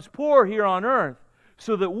becomes poor here on earth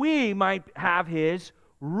so that we might have his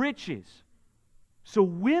riches. So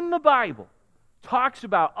when the Bible talks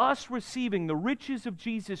about us receiving the riches of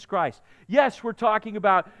Jesus Christ, yes, we're talking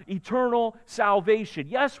about eternal salvation.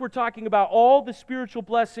 Yes, we're talking about all the spiritual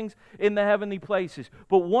blessings in the heavenly places.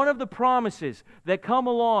 But one of the promises that come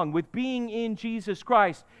along with being in Jesus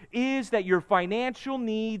Christ is that your financial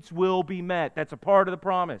needs will be met. That's a part of the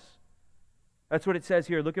promise. That's what it says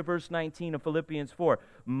here. Look at verse 19 of Philippians 4.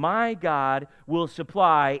 "My God will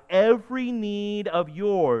supply every need of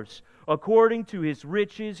yours according to his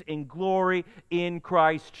riches in glory in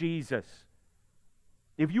Christ Jesus."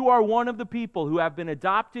 If you are one of the people who have been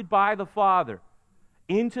adopted by the Father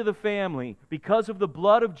into the family because of the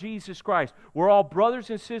blood of Jesus Christ, we're all brothers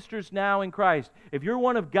and sisters now in Christ. If you're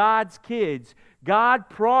one of God's kids, God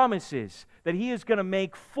promises that he is going to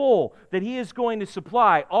make full, that he is going to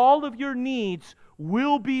supply all of your needs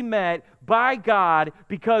will be met by God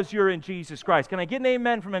because you're in Jesus Christ. Can I get an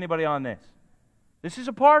amen from anybody on this? This is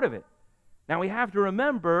a part of it. Now we have to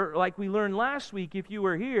remember, like we learned last week, if you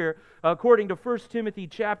were here, according to 1 Timothy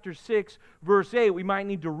chapter 6, verse 8, we might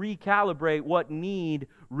need to recalibrate what need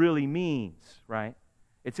really means, right?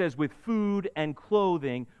 It says, with food and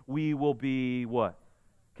clothing, we will be what?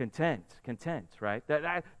 Content, right?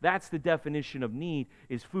 That's the definition of need,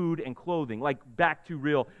 is food and clothing, like back to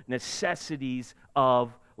real necessities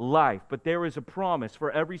of life. But there is a promise for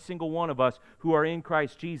every single one of us who are in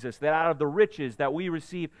Christ Jesus that out of the riches that we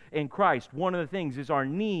receive in Christ, one of the things is our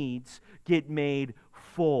needs get made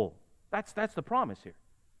full. That's the promise here.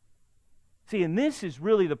 See, and this is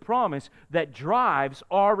really the promise that drives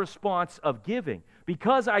our response of giving.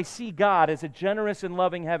 Because I see God as a generous and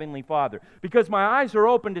loving Heavenly Father, because my eyes are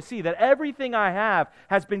open to see that everything I have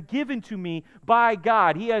has been given to me by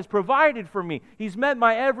God. He has provided for me. He's met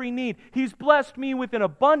my every need. He's blessed me with an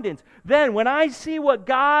abundance. Then when I see what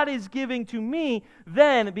God is giving to me,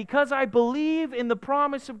 then because I believe in the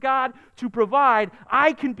promise of God to provide,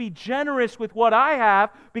 I can be generous with what I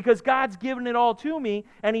have because God's given it all to me,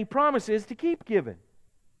 and He promises to keep giving,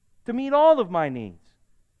 to meet all of my needs.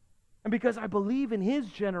 And because I believe in His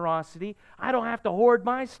generosity, I don't have to hoard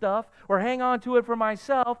my stuff or hang on to it for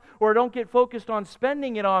myself, or don't get focused on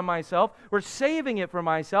spending it on myself or saving it for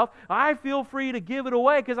myself. I feel free to give it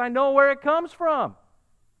away because I know where it comes from.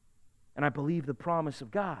 And I believe the promise of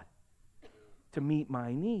God to meet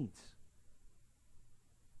my needs.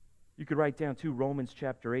 You could write down too Romans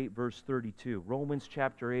chapter 8, verse 32. Romans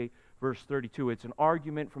chapter 8, verse 32. It's an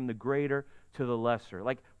argument from the greater to the lesser.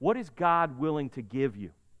 Like, what is God willing to give you?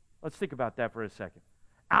 Let's think about that for a second.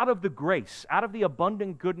 Out of the grace, out of the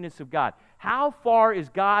abundant goodness of God, how far is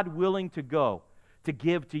God willing to go to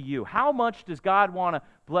give to you? How much does God want to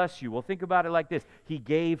bless you? Well, think about it like this. He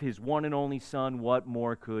gave His one and only Son. What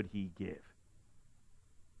more could He give?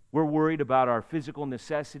 We're worried about our physical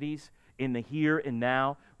necessities in the here and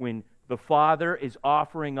now when the Father is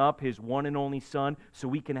offering up His one and only Son so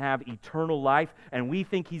we can have eternal life, and we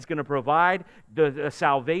think He's going to provide the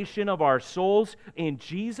salvation of our souls in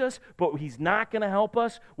Jesus, but He's not going to help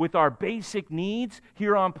us with our basic needs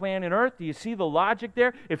here on planet Earth. Do you see the logic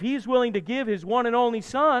there? If He's willing to give His one and only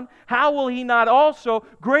Son, how will He not also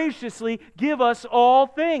graciously give us all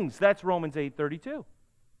things? That's Romans 8:32.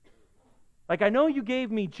 Like, I know you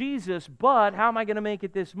gave me Jesus, but how am I going to make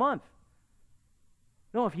it this month?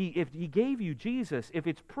 No, if he gave you Jesus, if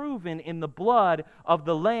it's proven in the blood of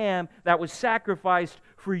the Lamb that was sacrificed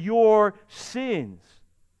for your sins,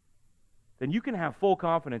 then you can have full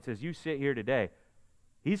confidence as you sit here today.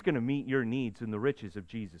 He's going to meet your needs in the riches of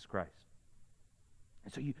Jesus Christ.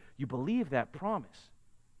 And so you believe that promise.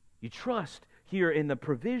 You trust here in the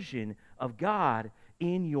provision of God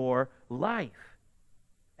in your life.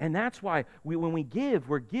 And that's why when we give,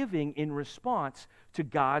 we're giving in response to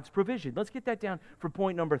God's provision. Let's get that down for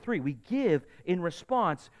point number 3. We give in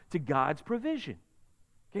response to God's provision.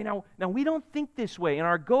 Okay, now we don't think this way in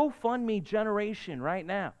our GoFundMe generation right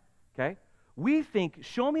now. Okay? We think,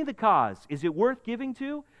 show me the cause. Is it worth giving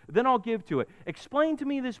to? Then I'll give to it. Explain to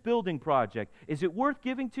me this building project. Is it worth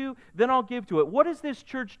giving to? Then I'll give to it. What is this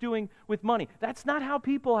church doing with money? That's not how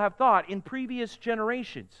people have thought in previous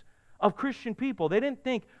generations of Christian people. They didn't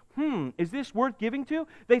think, is this worth giving to?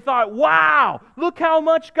 They thought, wow, look how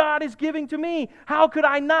much God is giving to me. How could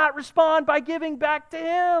I not respond by giving back to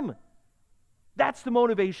Him? That's the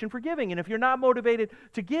motivation for giving. And if you're not motivated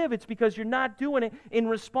to give, it's because you're not doing it in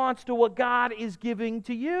response to what God is giving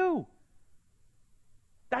to you.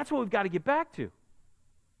 That's what we've got to get back to. I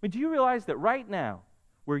mean, do you realize that right now,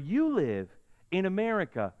 where you live in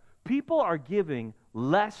America, people are giving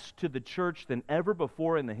less to the church than ever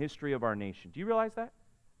before in the history of our nation? Do you realize that?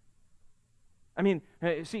 I mean,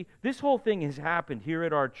 see, this whole thing has happened here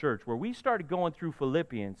at our church where we started going through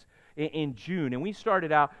Philippians in June, and we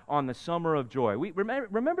started out on the Summer of Joy. We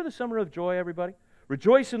remember the Summer of Joy, everybody?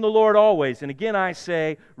 Rejoice in the Lord always, and again I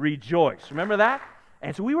say, rejoice. Remember that?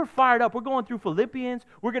 And so we were fired up. We're going through Philippians.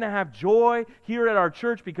 We're going to have joy here at our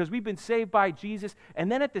church because we've been saved by Jesus.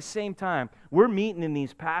 And then at the same time, we're meeting in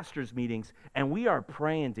these pastors' meetings, and we are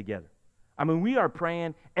praying together. I mean, we are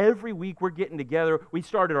praying every week. We're getting together. We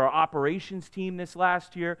started our operations team this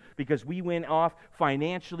last year because we went off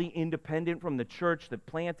financially independent from the church that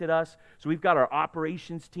planted us. So we've got our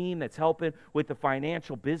operations team that's helping with the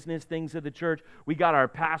financial business things of the church. We got our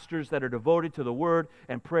pastors that are devoted to the Word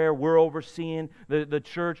and prayer. We're overseeing the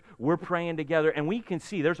church. We're praying together. And we can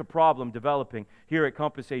see there's a problem developing here at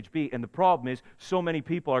Compass HB. And the problem is so many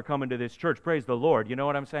people are coming to this church. Praise the Lord. You know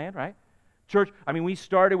what I'm saying, right? Church, I mean, we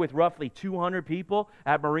started with roughly 200 people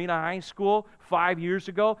at Marina High School 5 years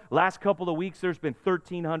ago. Last couple of weeks, there's been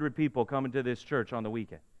 1,300 people coming to this church on the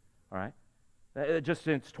weekend, all right? Just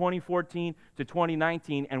since 2014 to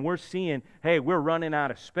 2019, and we're seeing, hey, we're running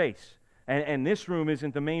out of space. And this room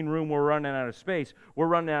isn't the main room we're running out of space. We're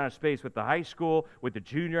running out of space with the high school, with the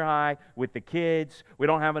junior high, with the kids. We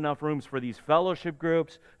don't have enough rooms for these fellowship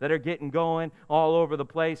groups that are getting going all over the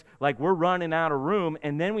place. Like, we're running out of room,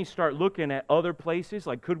 and then we start looking at other places.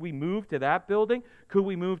 Like, could we move to that building? Could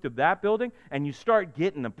we move to that building? And you start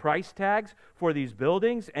getting the price tags for these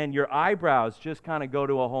buildings, and your eyebrows just kind of go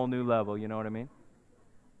to a whole new level. You know what I mean?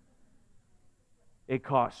 It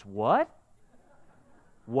costs what?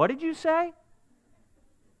 What did you say?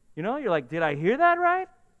 You know, you're like, did I hear that right?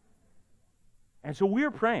 And so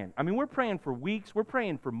we're praying. I mean, we're praying for weeks. We're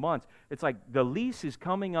praying for months. It's like the lease is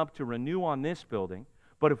coming up to renew on this building,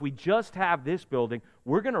 but if we just have this building,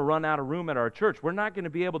 we're going to run out of room at our church. We're not going to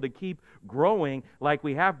be able to keep growing like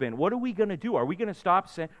we have been. What are we going to do? Are we going to stop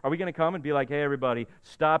saying, are we going to come and be like, hey, everybody,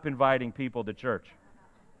 stop inviting people to church?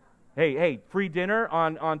 Hey, free dinner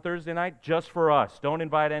on Thursday night just for us. Don't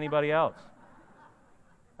invite anybody else.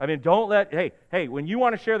 I mean, don't let, hey, when you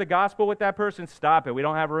want to share the gospel with that person, stop it. We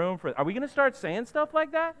don't have room for it. Are we going to start saying stuff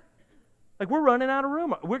like that? Like, we're running out of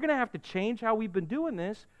room. We're going to have to change how we've been doing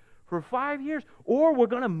this for 5 years. Or we're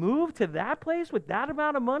going to move to that place with that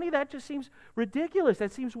amount of money? That just seems ridiculous.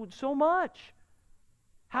 That seems so much.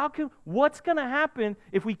 What's going to happen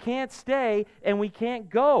if we can't stay and we can't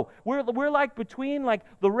go? We're like between like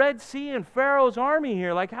the Red Sea and Pharaoh's army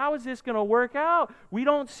here. Like, how is this going to work out? We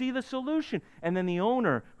don't see the solution. And then the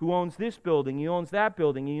owner who owns this building, he owns that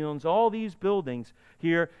building, he owns all these buildings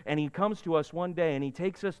here, and he comes to us one day and he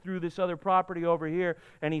takes us through this other property over here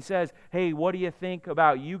and he says, hey, what do you think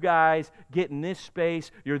about you guys getting this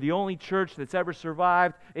space? You're the only church that's ever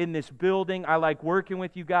survived in this building. I like working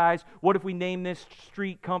with you guys. What if we name this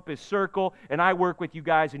street Compass Circle, and I work with you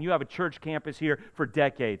guys, and you have a church campus here for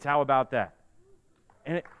decades? How about that?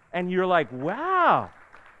 And you're like, wow.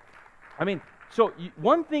 I mean, so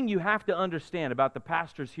one thing you have to understand about the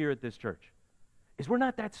pastors here at this church is we're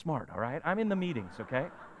not that smart, all right? I'm in the meetings, okay?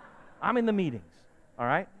 I'm in the meetings, all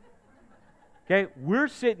right? Okay, we're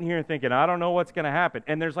sitting here thinking, I don't know what's going to happen,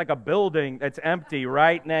 and there's like a building that's empty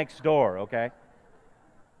right next door, okay?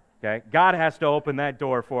 Okay, God has to open that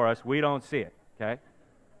door for us. We don't see it, okay?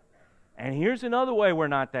 And here's another way we're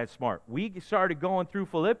not that smart. We started going through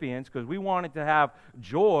Philippians because we wanted to have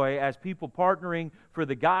joy as people partnering for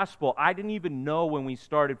the gospel. I didn't even know when we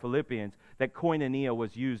started Philippians that koinonia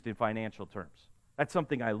was used in financial terms. That's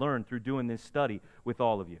something I learned through doing this study with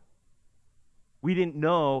all of you. We didn't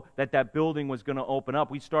know that that building was going to open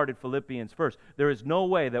up. We started Philippians first. There is no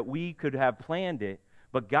way that we could have planned it,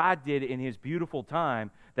 but God did in His beautiful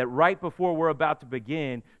time that right before we're about to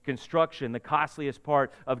begin construction, the costliest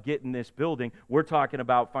part of getting this building, we're talking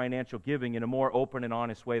about financial giving in a more open and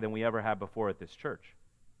honest way than we ever have before at this church.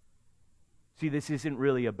 See, this isn't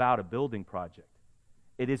really about a building project.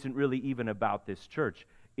 It isn't really even about this church.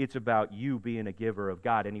 It's about you being a giver of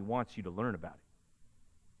God, and He wants you to learn about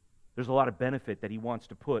it. There's a lot of benefit that He wants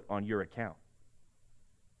to put on your account.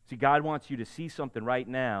 See, God wants you to see something right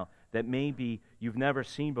now that maybe you've never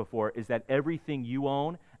seen before, is that everything you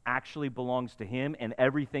own actually belongs to Him, and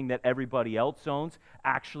everything that everybody else owns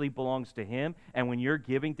actually belongs to Him. And when you're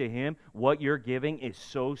giving to Him, what you're giving is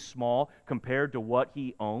so small compared to what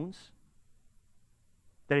He owns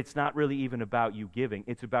that it's not really even about you giving.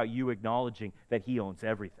 It's about you acknowledging that He owns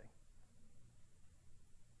everything.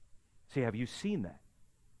 See, have you seen that?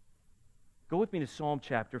 Go with me to Psalm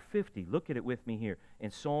chapter 50. Look at it with me here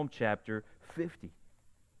in Psalm chapter 50.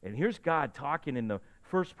 And here's God talking in the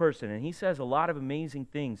first person, and he says a lot of amazing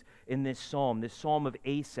things in this psalm of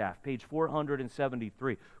Asaph, page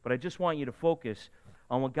 473. But I just want you to focus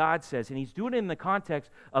on what God says, and he's doing it in the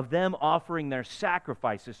context of them offering their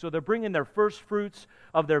sacrifices. So they're bringing their first fruits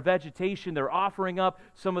of their vegetation. They're offering up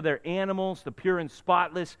some of their animals, the pure and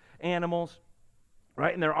spotless animals.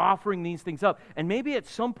 Right? And they're offering these things up. And maybe at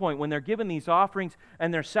some point when they're given these offerings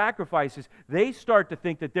and their sacrifices, they start to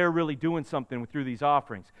think that they're really doing something through these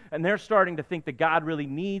offerings. And they're starting to think that God really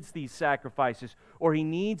needs these sacrifices or He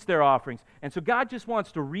needs their offerings. And so God just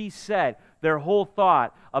wants to reset their whole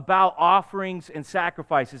thought about offerings and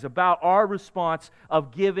sacrifices, about our response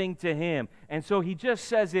of giving to Him. And so He just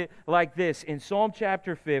says it like this in Psalm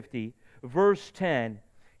chapter 50, verse 10.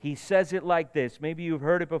 He says it like this. Maybe you've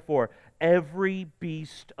heard it before. Every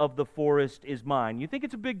beast of the forest is mine. You think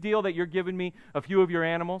it's a big deal that you're giving me a few of your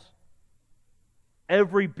animals?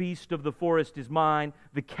 Every beast of the forest is mine,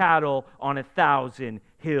 the cattle on 1,000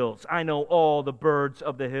 hills. I know all the birds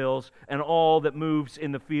of the hills, and all that moves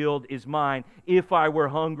in the field is mine. If I were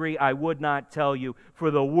hungry, I would not tell you, for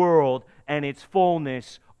the world and its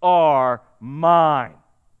fullness are mine.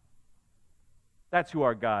 That's who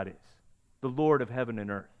our God is. The Lord of heaven and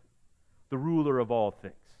earth, the ruler of all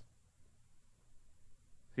things.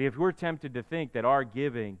 See, if we're tempted to think that our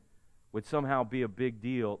giving would somehow be a big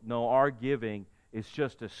deal, no, our giving is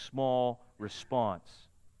just a small response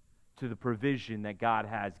to the provision that God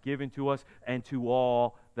has given to us and to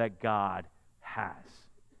all that God has.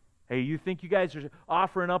 Hey, you think you guys are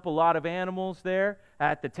offering up a lot of animals there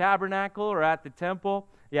at the tabernacle or at the temple?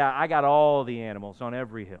 Yeah, I got all the animals on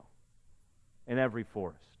every hill, in every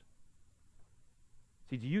forest.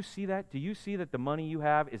 See, do you see that? Do you see that the money you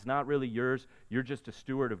have is not really yours? You're just a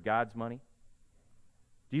steward of God's money?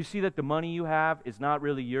 Do you see that the money you have is not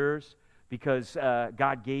really yours because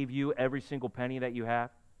God gave you every single penny that you have?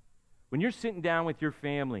 When you're sitting down with your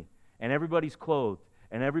family and everybody's clothed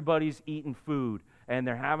and everybody's eating food and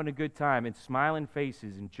they're having a good time and smiling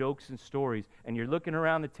faces and jokes and stories and you're looking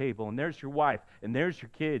around the table and there's your wife and there's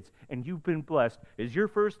your kids and you've been blessed, is your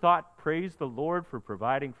first thought, praise the Lord for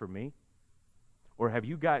providing for me? Or have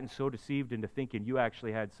you gotten so deceived into thinking you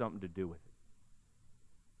actually had something to do with it?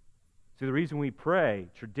 See, the reason we pray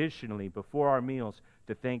traditionally before our meals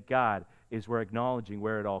to thank God is we're acknowledging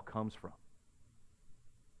where it all comes from.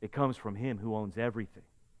 It comes from Him who owns everything.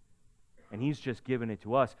 And He's just given it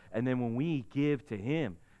to us. And then when we give to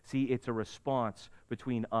Him, see, it's a response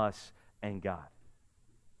between us and God.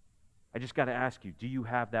 I just got to ask you, do you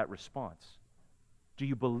have that response? Do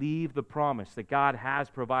you believe the promise that God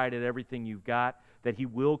has provided everything you've got, that He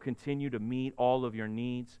will continue to meet all of your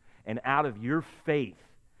needs, and out of your faith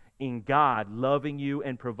in God loving you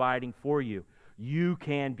and providing for you, you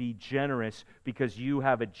can be generous because you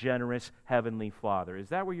have a generous Heavenly Father? Is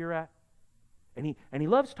that where you're at? And he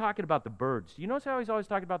loves talking about the birds. You notice how He's always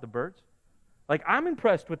talking about the birds? Like, I'm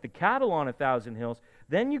impressed with the cattle on 1,000 hills.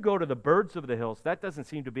 Then you go to the birds of the hills. That doesn't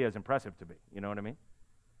seem to be as impressive to me. You know what I mean?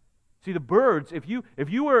 See, the birds, if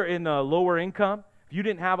you were in a lower income, if you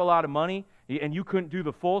didn't have a lot of money, and you couldn't do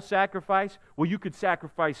the full sacrifice, well, you could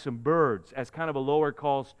sacrifice some birds as kind of a lower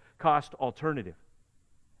cost alternative.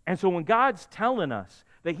 And so when God's telling us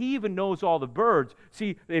that He even knows all the birds,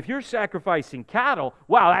 see, if you're sacrificing cattle,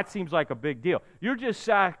 wow, that seems like a big deal. You're just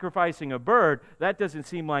sacrificing a bird, that doesn't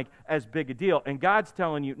seem like as big a deal. And God's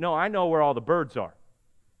telling you, no, I know where all the birds are.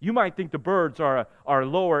 You might think the birds are a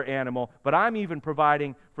lower animal, but I'm even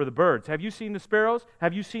providing for the birds. Have you seen the sparrows?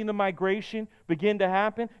 Have you seen the migration begin to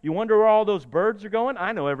happen? You wonder where all those birds are going?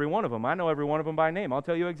 I know every one of them. I know every one of them by name. I'll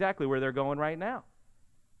tell you exactly where they're going right now.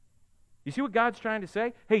 You see what God's trying to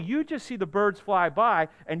say? Hey, you just see the birds fly by,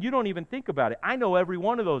 and you don't even think about it. I know every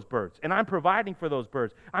one of those birds, and I'm providing for those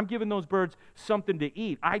birds. I'm giving those birds something to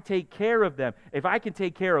eat. I take care of them. If I can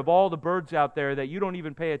take care of all the birds out there that you don't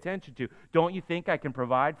even pay attention to, don't you think I can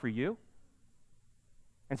provide for you?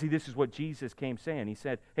 And see, this is what Jesus came saying. He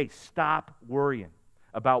said, hey, stop worrying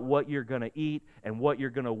about what you're going to eat and what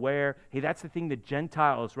you're going to wear. Hey, that's the thing that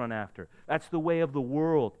Gentiles run after. That's the way of the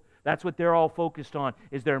world. That's what they're all focused on,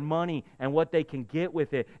 is their money and what they can get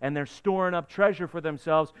with it. And they're storing up treasure for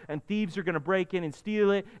themselves, and thieves are going to break in and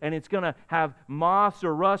steal it, and it's going to have moths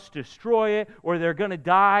or rust destroy it, or they're going to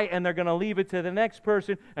die, and they're going to leave it to the next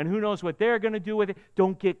person, and who knows what they're going to do with it.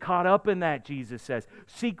 Don't get caught up in that, Jesus says.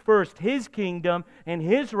 Seek first His kingdom and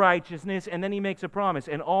His righteousness, and then He makes a promise,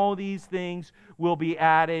 and all these things will be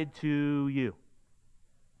added to you.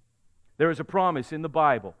 There is a promise in the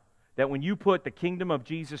Bible that when you put the kingdom of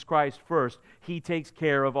Jesus Christ first, He takes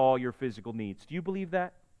care of all your physical needs. Do you believe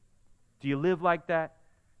that? Do you live like that?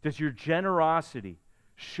 Does your generosity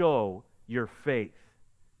show your faith?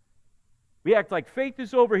 We act like faith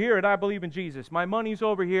is over here and I believe in Jesus. My money's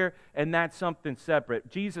over here and that's something separate.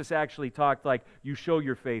 Jesus actually talked like you show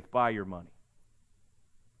your faith by your money.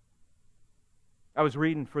 I was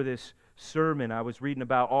reading for this sermon. I was reading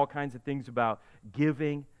about all kinds of things about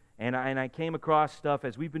giving. And I came across stuff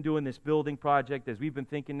as we've been doing this building project, as we've been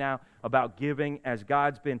thinking now about giving, as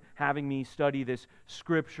God's been having me study this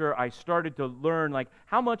scripture. I started to learn like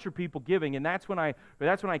how much are people giving, and that's when I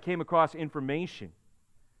came across information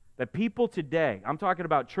that people today, I'm talking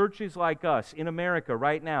about churches like us in America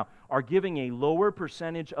right now, are giving a lower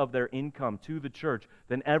percentage of their income to the church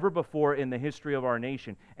than ever before in the history of our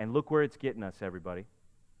nation. And look where it's getting us, everybody.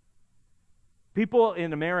 People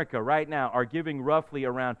in America right now are giving roughly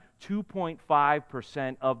around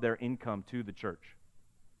 2.5% of their income to the church.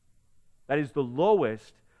 That is the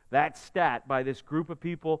lowest, that stat by this group of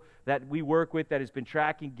people that we work with that has been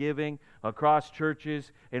tracking giving across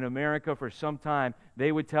churches in America for some time.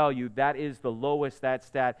 They would tell you that is the lowest that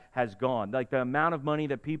stat has gone. Like the amount of money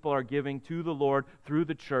that people are giving to the Lord through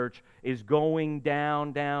the church is going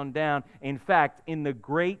down, down, down. In fact, in the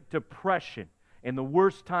Great Depression, in the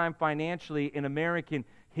worst time financially in American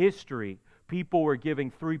history, people were giving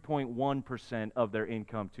 3.1% of their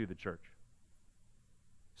income to the church.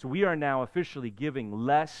 So we are now officially giving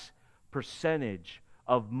less percentage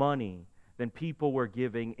of money than people were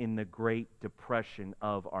giving in the Great Depression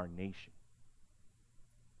of our nation.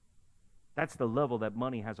 That's the level that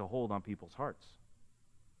money has a hold on people's hearts.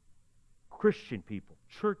 Christian people,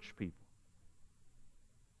 church people.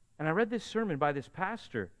 And I read this sermon by this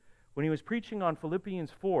pastor when he was preaching on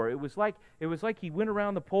Philippians 4. It was like he went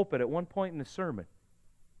around the pulpit at one point in the sermon.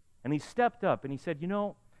 And he stepped up and he said,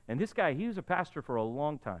 and this guy, he was a pastor for a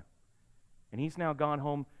long time. And he's now gone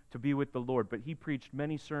home to be with the Lord. But he preached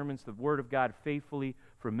many sermons, the Word of God faithfully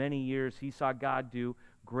for many years. He saw God do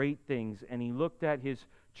great things. And he looked at his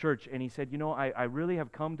church and he said, I really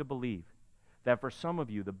have come to believe that for some of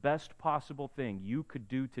you, the best possible thing you could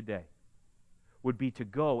do today would be to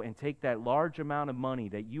go and take that large amount of money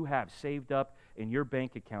that you have saved up in your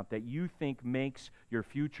bank account that you think makes your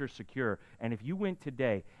future secure. And if you went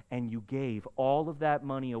today and you gave all of that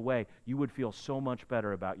money away, you would feel so much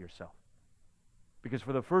better about yourself. Because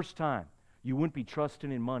for the first time, you wouldn't be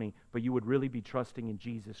trusting in money, but you would really be trusting in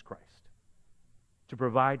Jesus Christ to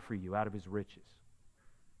provide for you out of His riches.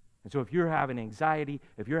 And so if you're having anxiety,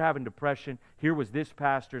 if you're having depression, here was this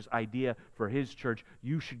pastor's idea for his church.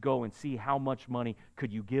 You should go and see how much money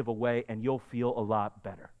could you give away, and you'll feel a lot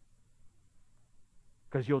better.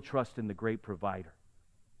 Because you'll trust in the great provider.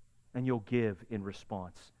 And you'll give in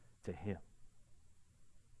response to Him.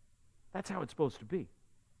 That's how it's supposed to be.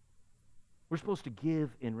 We're supposed to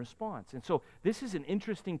give in response. And so this is an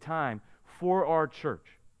interesting time for our church.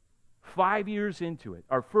 5 years into it,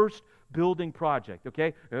 our first building project,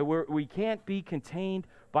 okay? We can't be contained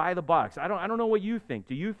by the box. I don't know what you think.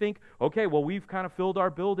 Do you think, okay, well, we've kind of filled our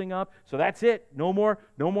building up, so that's it. No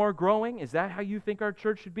more growing? Is that how you think our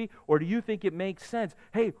church should be? Or do you think it makes sense?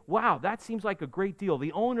 Hey, wow, that seems like a great deal.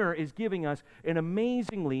 The owner is giving us an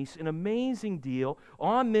amazing lease, an amazing deal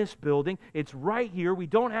on this building. It's right here. We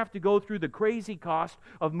don't have to go through the crazy cost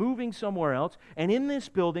of moving somewhere else. And in this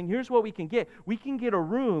building, here's what we can get. We can get a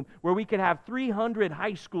room where we could have 300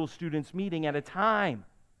 high school students meeting at a time.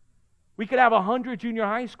 We could have 100 junior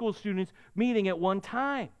high school students meeting at one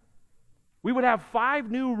time. We would have 5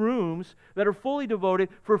 new rooms that are fully devoted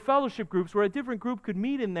for fellowship groups where a different group could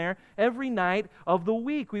meet in there every night of the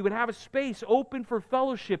week. We would have a space open for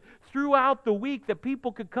fellowship throughout the week that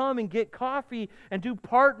people could come and get coffee and do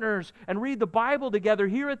partners and read the Bible together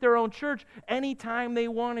here at their own church anytime they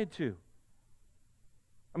wanted to.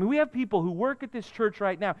 I mean, we have people who work at this church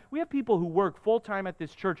right now. We have people who work full-time at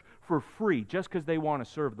this church for free just because they want to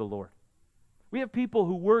serve the Lord. We have people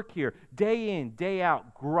who work here day in, day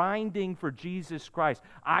out, grinding for Jesus Christ.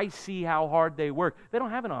 I see how hard they work. They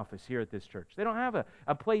don't have an office here at this church. They don't have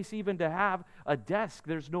a place even to have a desk.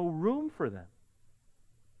 There's no room for them.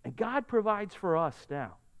 And God provides for us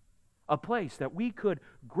now a place that we could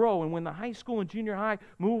grow. And when the high school and junior high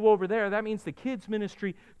move over there, that means the kids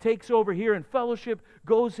ministry takes over here and fellowship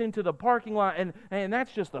goes into the parking lot. And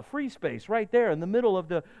that's just the free space right there in the middle of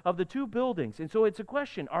the 2 buildings. And so it's a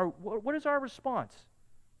question, what is our response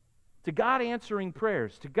to God answering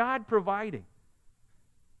prayers, to God providing?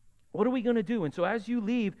 What are we going to do? And so as you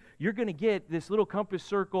leave, you're going to get this little Compass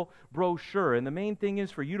Circle brochure. And the main thing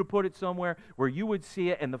is for you to put it somewhere where you would see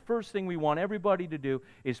it. And the first thing we want everybody to do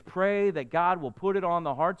is pray that God will put it on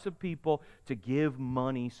the hearts of people to give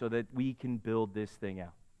money so that we can build this thing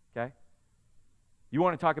out. Okay? You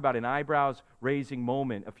want to talk about an eyebrows-raising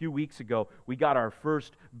moment. A few weeks ago, we got our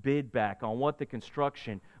first bid back on what the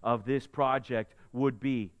construction of this project would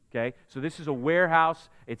be. Okay, so this is a warehouse,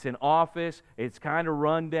 it's an office, it's kind of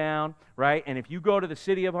run down, right? And if you go to the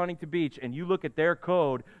city of Huntington Beach and you look at their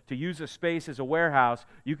code to use a space as a warehouse,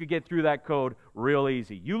 you could get through that code real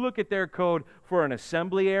easy. You look at their code for an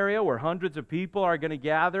assembly area where hundreds of people are going to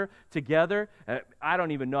gather together. I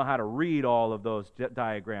don't even know how to read all of those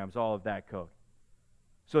diagrams, all of that code.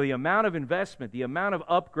 So the amount of investment, the amount of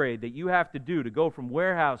upgrade that you have to do to go from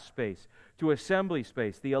warehouse space to assembly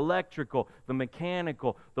space, the electrical, the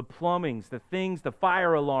mechanical, the plumbings, the things, the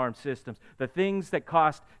fire alarm systems, the things that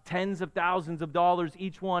cost tens of thousands of dollars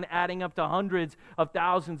each one, adding up to hundreds of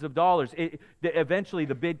thousands of dollars. Eventually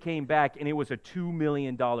the bid came back and it was a $2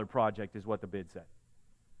 million project is what the bid said.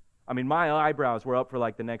 I mean, my eyebrows were up for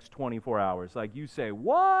like the next 24 hours. Like, you say,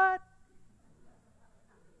 what?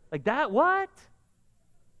 Like that, what?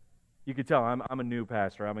 You could tell I'm a new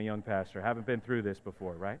pastor. I'm a young pastor. Haven't been through this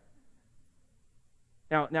before, right?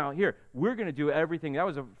 Now here, we're going to do everything. That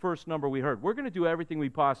was the first number we heard. We're going to do everything we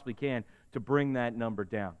possibly can to bring that number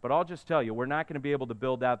down. But I'll just tell you, we're not going to be able to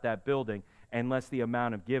build out that building unless the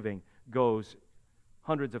amount of giving goes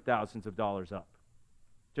hundreds of thousands of dollars up.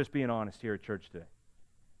 Just being honest here at church today.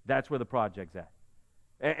 That's where the project's at.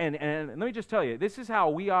 And let me just tell you, this is how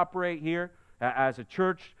we operate here as a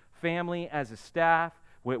church family, as a staff.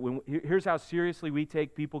 Here's how seriously we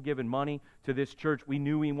take people giving money to this church. We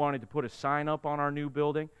knew we wanted to put a sign up on our new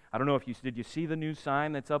building. I don't know if did you see the new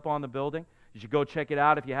sign that's up on the building? You should go check it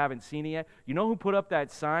out if you haven't seen it yet. You know who put up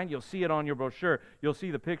that sign? You'll see it on your brochure. You'll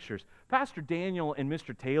see the pictures. Pastor Daniel and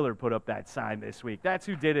Mr. Taylor put up that sign this week. That's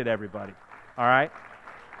who did it, everybody. All right?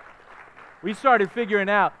 We started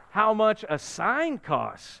figuring out how much a sign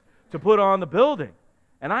costs to put on the building.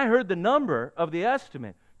 And I heard the number of the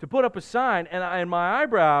estimate to put up a sign, and my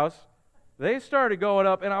eyebrows, they started going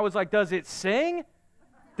up, and I was like, does it sing?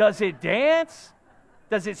 Does it dance?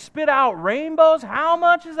 Does it spit out rainbows? How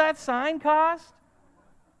much does that sign cost?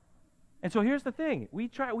 And so here's the thing.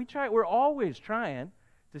 We're always trying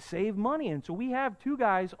to save money. And so we have two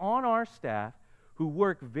guys on our staff who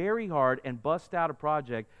work very hard and bust out a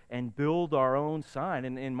project and build our own sign.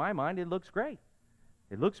 And in my mind, it looks great.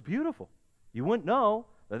 It looks beautiful. You wouldn't know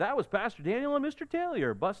that was Pastor Daniel and Mr.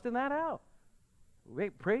 Taylor busting that out.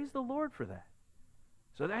 Praise the Lord for that.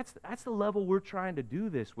 So that's the level we're trying to do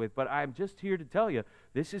this with. But I'm just here to tell you,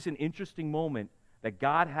 this is an interesting moment that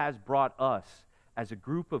God has brought us as a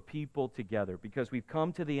group of people together, because we've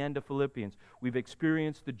come to the end of Philippians. We've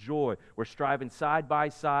experienced the joy. We're striving side by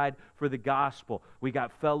side for the gospel. We got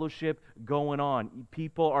fellowship going on.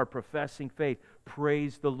 People are professing faith.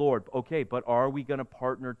 Praise the Lord. Okay, but are we going to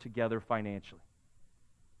partner together financially?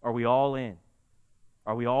 Are we all in?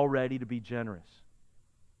 Are we all ready to be generous?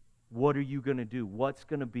 What are you going to do? What's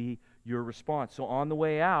going to be your response? So on the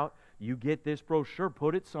way out, you get this brochure,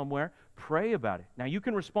 put it somewhere, pray about it. Now you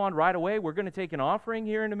can respond right away. We're going to take an offering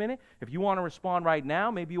here in a minute. If you want to respond right now,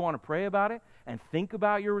 maybe you want to pray about it and think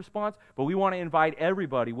about your response. But we want to invite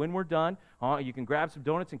everybody, when we're done, you can grab some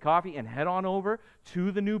donuts and coffee and head on over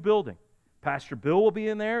to the new building. Pastor Bill will be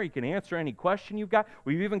in there. He can answer any question you've got.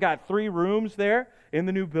 We've even got 3 rooms there in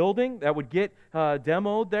the new building that would get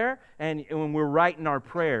demoed there. And when we're writing our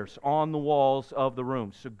prayers on the walls of the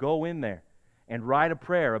rooms. So go in there and write a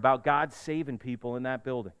prayer about God saving people in that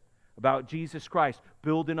building, about Jesus Christ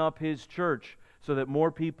building up His church so that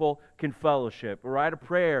more people can fellowship. Write a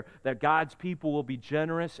prayer that God's people will be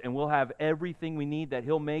generous and we'll have everything we need, that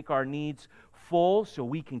He'll make our needs full so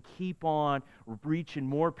we can keep on reaching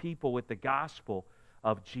more people with the gospel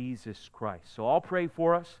of Jesus Christ. So I'll pray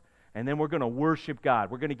for us, and then we're going to worship God.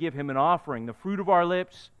 We're going to give Him an offering, the fruit of our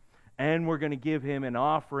lips, and we're going to give Him an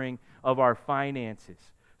offering of our finances.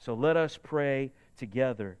 So let us pray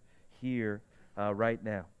together here right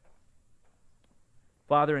now.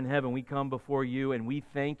 Father in heaven, we come before You and we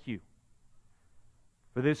thank You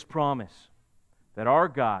for this promise that our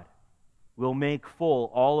God will make full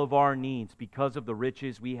all of our needs because of the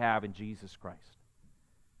riches we have in Jesus Christ.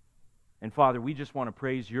 And Father, we just want to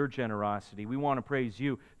praise Your generosity. We want to praise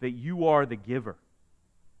You that You are the giver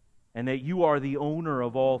and that You are the owner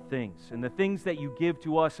of all things. And the things that You give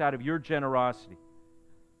to us out of Your generosity,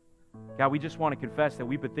 God, we just want to confess that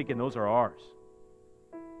we've been thinking those are ours.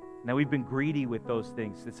 Now we've been greedy with those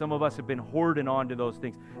things, that some of us have been hoarding onto those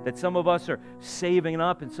things, that some of us are saving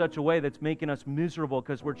up in such a way that's making us miserable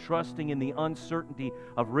because we're trusting in the uncertainty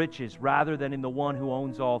of riches rather than in the One who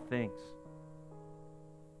owns all things.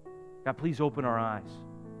 God, please open our eyes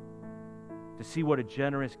to see what a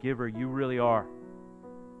generous giver You really are,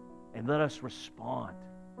 and let us respond.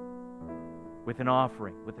 with an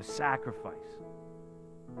offering, with a sacrifice.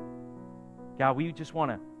 God, we just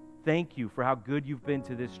want to thank you for how good you've been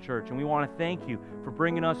to this church. And we want to thank you for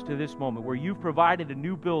bringing us to this moment where you've provided a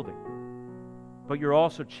new building, but you're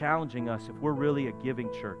also challenging us if we're really a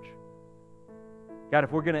giving church. God,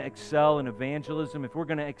 if we're going to excel in evangelism, if we're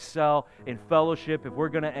going to excel in fellowship, if we're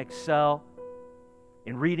going to excel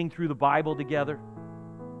in reading through the Bible together,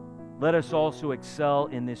 let us also excel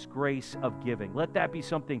in this grace of giving. Let that be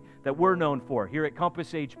something that we're known for here at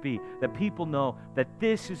Compass HB, that people know that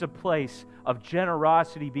this is a place of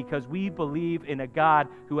generosity because we believe in a God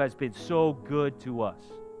who has been so good to us.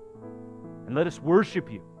 And let us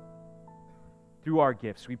worship you through our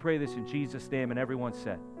gifts. We pray this in Jesus' name, and everyone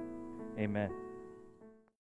said, amen.